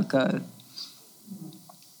cannot go.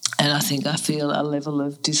 And I think I feel a level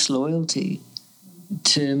of disloyalty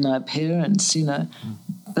to my parents.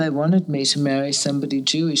 They wanted me to marry somebody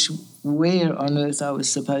Jewish. Where on earth I was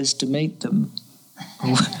supposed to meet them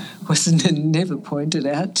wasn't never pointed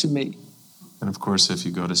out to me. And of course, if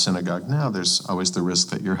you go to synagogue now, there's always the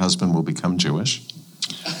risk that your husband will become Jewish.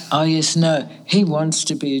 Oh, yes, no. He wants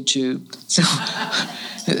to be a Jew. So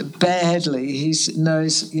badly. He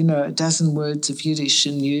knows, a dozen words of Yiddish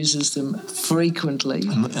and uses them frequently.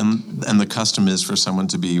 And the custom is for someone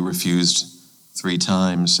to be refused 3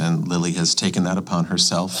 times, and Lily has taken that upon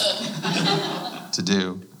herself to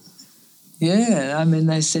do. Yeah,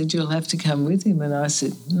 they said, "You'll have to come with him." And I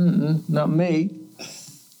said, "Not me."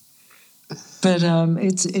 But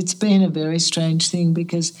it's been a very strange thing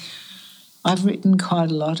because I've written quite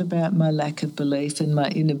a lot about my lack of belief and my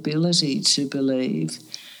inability to believe.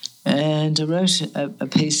 And I wrote a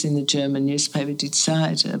piece in the German newspaper, Die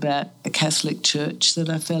Zeit, about a Catholic church that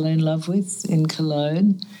I fell in love with in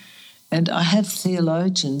Cologne. And I have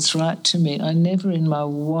theologians write to me. I never in my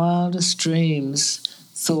wildest dreams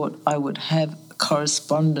thought I would have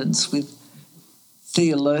correspondence with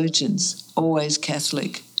theologians, always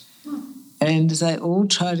Catholic. And they all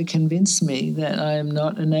try to convince me that I am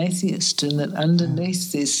not an atheist and that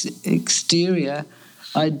underneath this exterior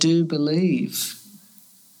I do believe.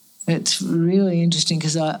 It's really interesting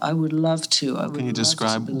because I would love to. Can you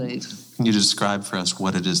describe for us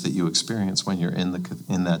what it is that you experience when you're in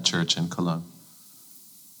that church in Cologne?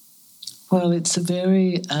 Well, it's a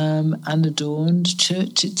very unadorned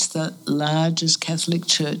church. It's the largest Catholic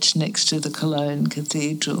church next to the Cologne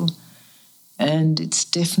Cathedral. And it's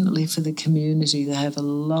definitely for the community. They have a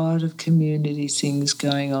lot of community things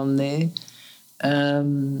going on there.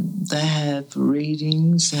 They have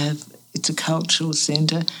readings. It's a cultural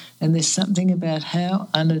centre. And there's something about how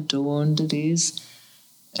unadorned it is.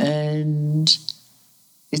 And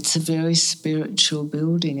it's a very spiritual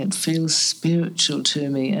building. It feels spiritual to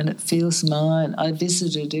me and it feels mine. I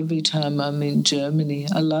visit it every time I'm in Germany.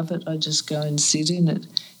 I love it. I just go and sit in it.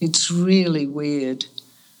 It's really weird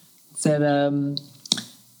that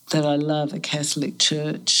I love a Catholic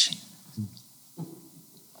church.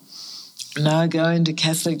 Now I go into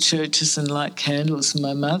Catholic churches and light candles for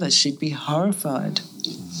my mother. She'd be horrified.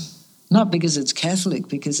 Not because it's Catholic,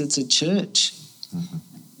 because it's a church.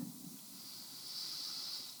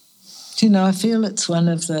 I feel it's one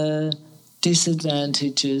of the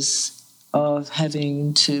disadvantages of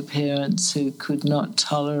having two parents who could not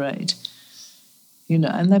tolerate,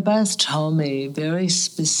 and they both told me very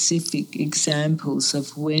specific examples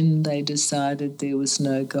of when they decided there was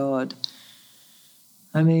no God.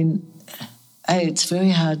 I mean, it's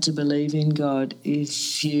very hard to believe in God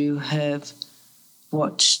if you have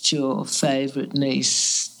watched your favourite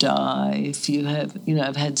niece die, if you have,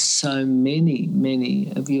 I've had so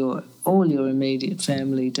many of all your immediate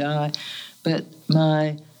family die. But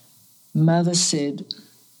my mother said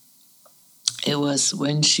it was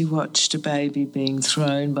when she watched a baby being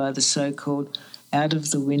thrown by the so-called out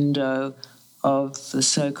of the window of the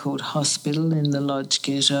so-called hospital in the Lodge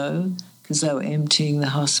Ghetto, because they were emptying the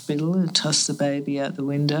hospital and tossed the baby out the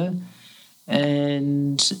window,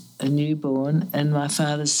 and a newborn. And my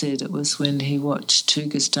father said it was when he watched two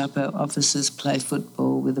Gestapo officers play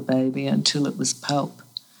football with a baby until it was pulp.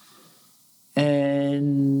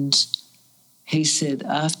 And he said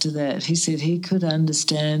after that, he could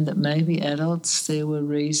understand that maybe adults, there were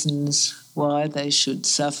reasons why they should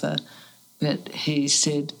suffer, but he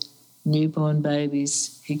said newborn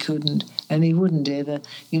babies, he couldn't, and he wouldn't ever.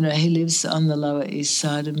 He lives on the Lower East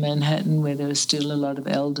Side of Manhattan, where there are still a lot of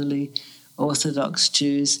elderly Orthodox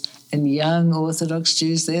Jews, and young Orthodox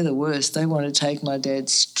Jews, they're the worst. They want to take my dad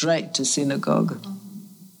straight to synagogue.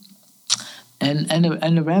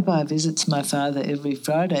 And a rabbi visits my father every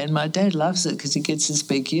Friday, and my dad loves it because he gets to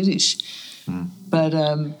speak Yiddish. But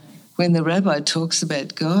when the rabbi talks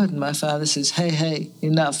about God, and my father says, hey,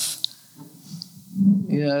 enough.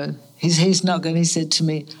 He's not going. He said to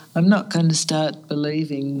me, I'm not going to start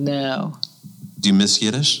believing now. Do you miss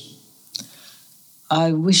Yiddish?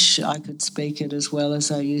 I wish I could speak it as well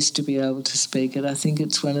as I used to be able to speak it. I think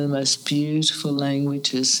it's one of the most beautiful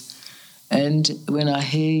languages. And when I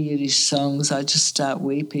hear Yiddish songs, I just start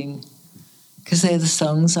weeping, because they're the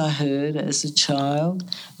songs I heard as a child,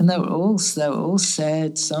 and they were all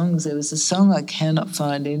sad songs. There was a song I cannot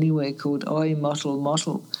find anywhere called Oi Mottel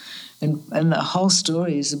Mottel, and the whole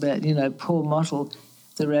story is about, poor Mottel.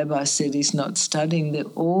 The rabbi said he's not studying. They're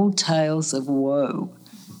all tales of woe.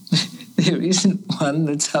 There isn't one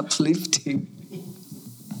that's uplifting.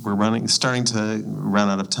 We're starting to run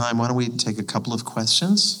out of time. Why don't we take a couple of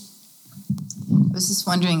questions? I was just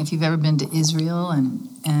wondering if you've ever been to Israel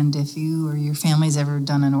and if you or your family's ever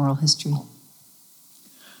done an oral history.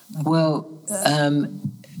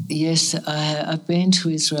 Yes, I've been to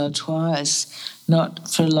Israel twice,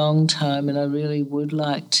 not for a long time, and I really would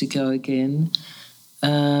like to go again.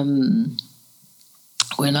 When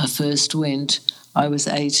I first went, I was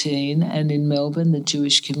 18, and in Melbourne, the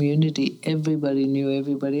Jewish community, everybody knew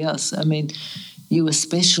everybody else. I mean, you were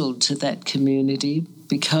special to that community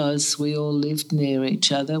because we all lived near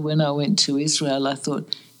each other. When I went to Israel, I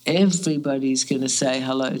thought, everybody's going to say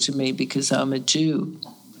hello to me because I'm a Jew.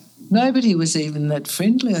 Nobody was even that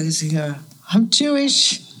friendly. I was going, I'm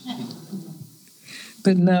Jewish.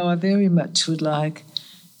 But no, I very much would like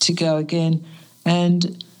to go again.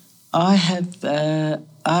 And I have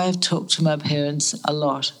talked to my parents a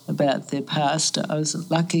lot about their past. I was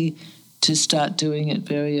lucky to start doing it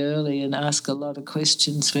very early and ask a lot of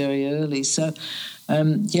questions very early. So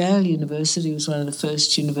Yale University was one of the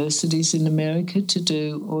first universities in America to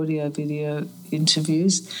do audio-video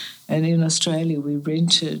interviews. And in Australia, we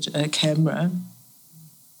rented a camera,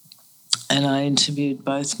 and I interviewed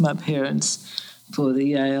both my parents for the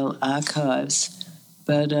Yale archives.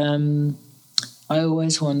 But I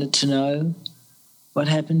always wanted to know what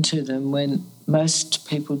happened to them when most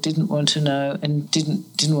people didn't want to know and didn't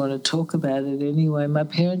want to talk about it anyway. My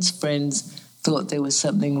parents' friends thought there was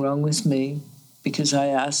something wrong with me because I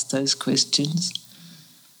asked those questions.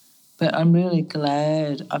 But I'm really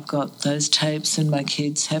glad I've got those tapes, and my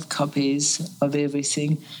kids have copies of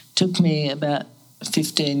everything. It took me about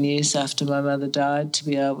 15 years after my mother died to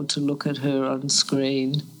be able to look at her on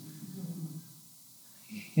screen.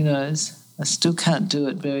 I still can't do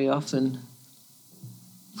it very often.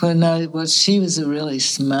 Well, she was a really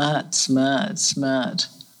smart young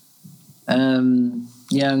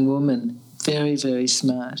woman, very, very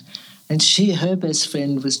smart. And her best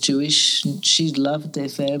friend was Jewish, and she loved their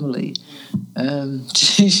family.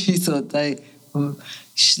 She thought that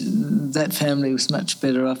family was much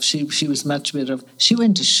better off. She was much better off. She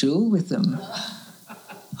went to shul with them.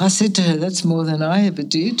 I said to her, that's more than I ever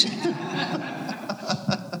did.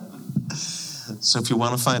 So if you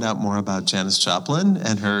want to find out more about Janis Joplin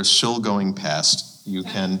and her shul going past, you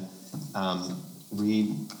can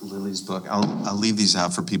read Lily's book. I'll leave these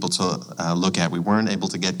out for people to look at. We weren't able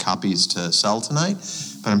to get copies to sell tonight,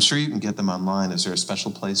 but I'm sure you can get them online. Is there a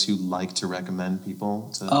special place you'd like to recommend people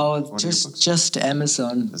to order your books? Just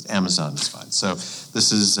Amazon. Amazon is fine. So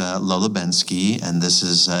this is Lola Bensky, and this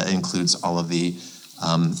is includes all of the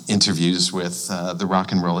interviews with the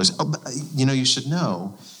rock and rollers. Oh, but, you should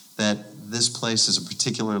know that this place is a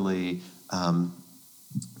particularly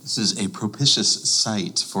this is a propitious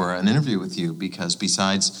site for an interview with you, because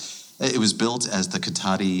besides, it was built as the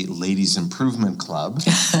Katati Ladies Improvement Club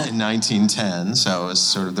in 1910, so it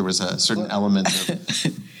was there was a certain element of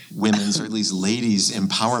women's, or at least ladies'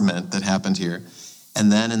 empowerment that happened here.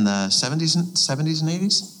 And then in the 70s and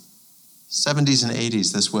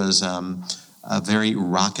 80s, this was a very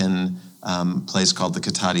rockin' place called the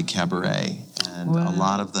Katati Cabaret, and wow. a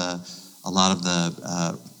lot of the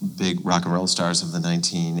big rock and roll stars of the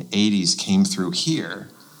 1980s came through here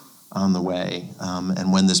on the way.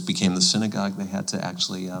 And when this became the synagogue, they had to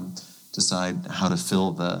actually decide how to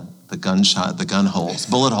fill the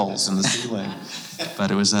bullet holes in the ceiling. But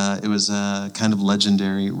it was a kind of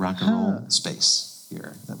legendary rock and roll space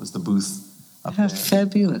here. That was the booth up there.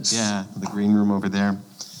 Fabulous. Yeah, the green room over there.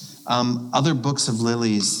 Other books of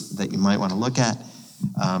Lily's that you might want to look at.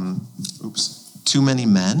 Too Many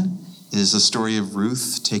Men is a story of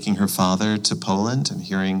Ruth taking her father to Poland and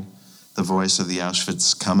hearing the voice of the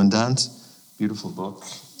Auschwitz commandant. Beautiful book.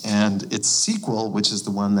 And its sequel, which is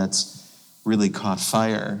the one that's really caught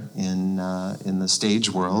fire in the stage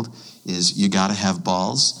world, is You Gotta Have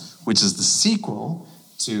Balls, which is the sequel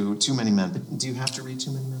to Too Many Men. But do you have to read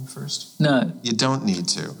Too Many Men first? No. You don't need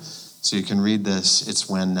to. So you can read this. It's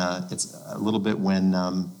when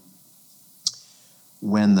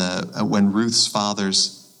Ruth's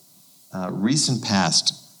father's recent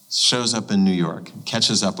past shows up in New York,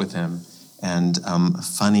 catches up with him, and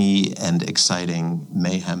funny and exciting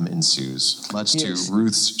mayhem ensues, much to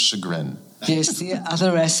Ruth's chagrin. Yes, the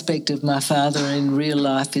other aspect of my father in real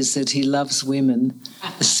life is that he loves women,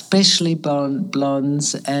 especially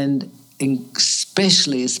blondes, and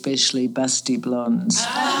especially busty blondes.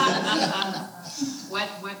 What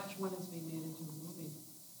one is being made into a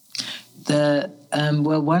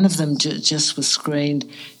movie? One of them just was screened.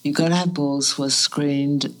 You Gotta Have Balls was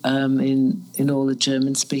screened in all the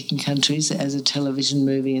German-speaking countries as a television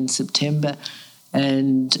movie in September,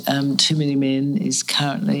 and Too Many Men is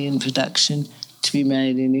currently in production to be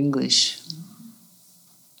made in English.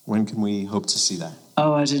 When can we hope to see that?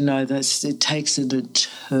 Oh, I don't know. It takes an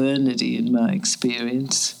eternity in my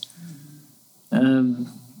experience.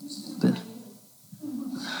 But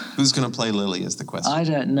who's going to play Lily is the question. I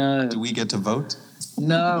don't know. Do we get to vote?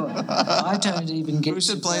 No, I don't even get to Who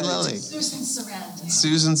should play Lily? Susan Sarandon.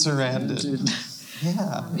 Susan Sarandon.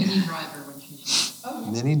 Yeah. Minnie Driver when she's...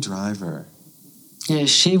 Minnie Driver. Yeah,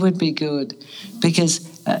 she would be good, because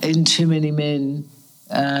in Too Many Men,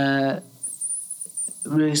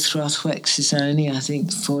 Ruth Rothwax is only, I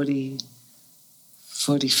think,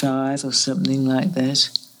 45 or something like that.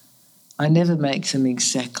 I never make them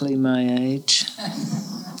exactly my age.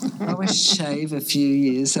 I always shave a few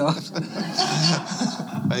years off.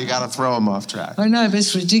 Well, you got to throw them off track. I know, but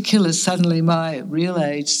it's ridiculous. Suddenly my real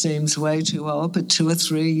age seems way too old, but 2 or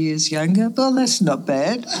 3 years younger. Well, that's not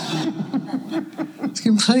bad. It's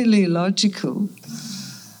completely illogical.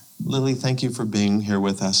 Lily, thank you for being here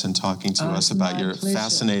with us and talking to us about your pleasure.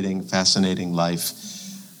 fascinating life.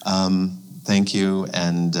 Thank you,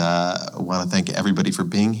 and I want to thank everybody for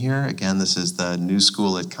being here. Again, this is the New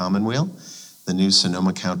School at Commonweal, the new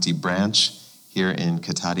Sonoma County branch here in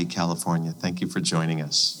Katati, California. Thank you for joining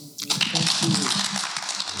us. Thank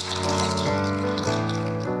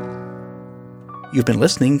you. You've been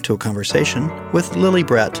listening to a conversation with Lily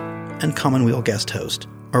Brett and Commonweal guest host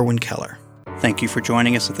Erwin Keller. Thank you for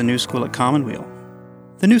joining us at the New School at Commonweal.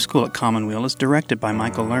 The New School at Commonweal is directed by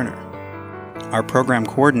Michael Lerner. Our program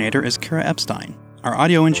coordinator is Kara Epstein. Our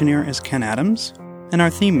audio engineer is Ken Adams. And our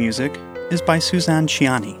theme music is by Suzanne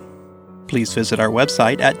Ciani. Please visit our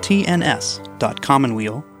website at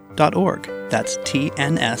tns.commonweal.org. That's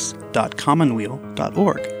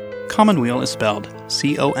tns.commonweal.org. Commonweal is spelled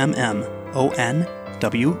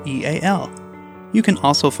COMMONWEAL. You can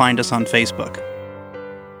also find us on Facebook.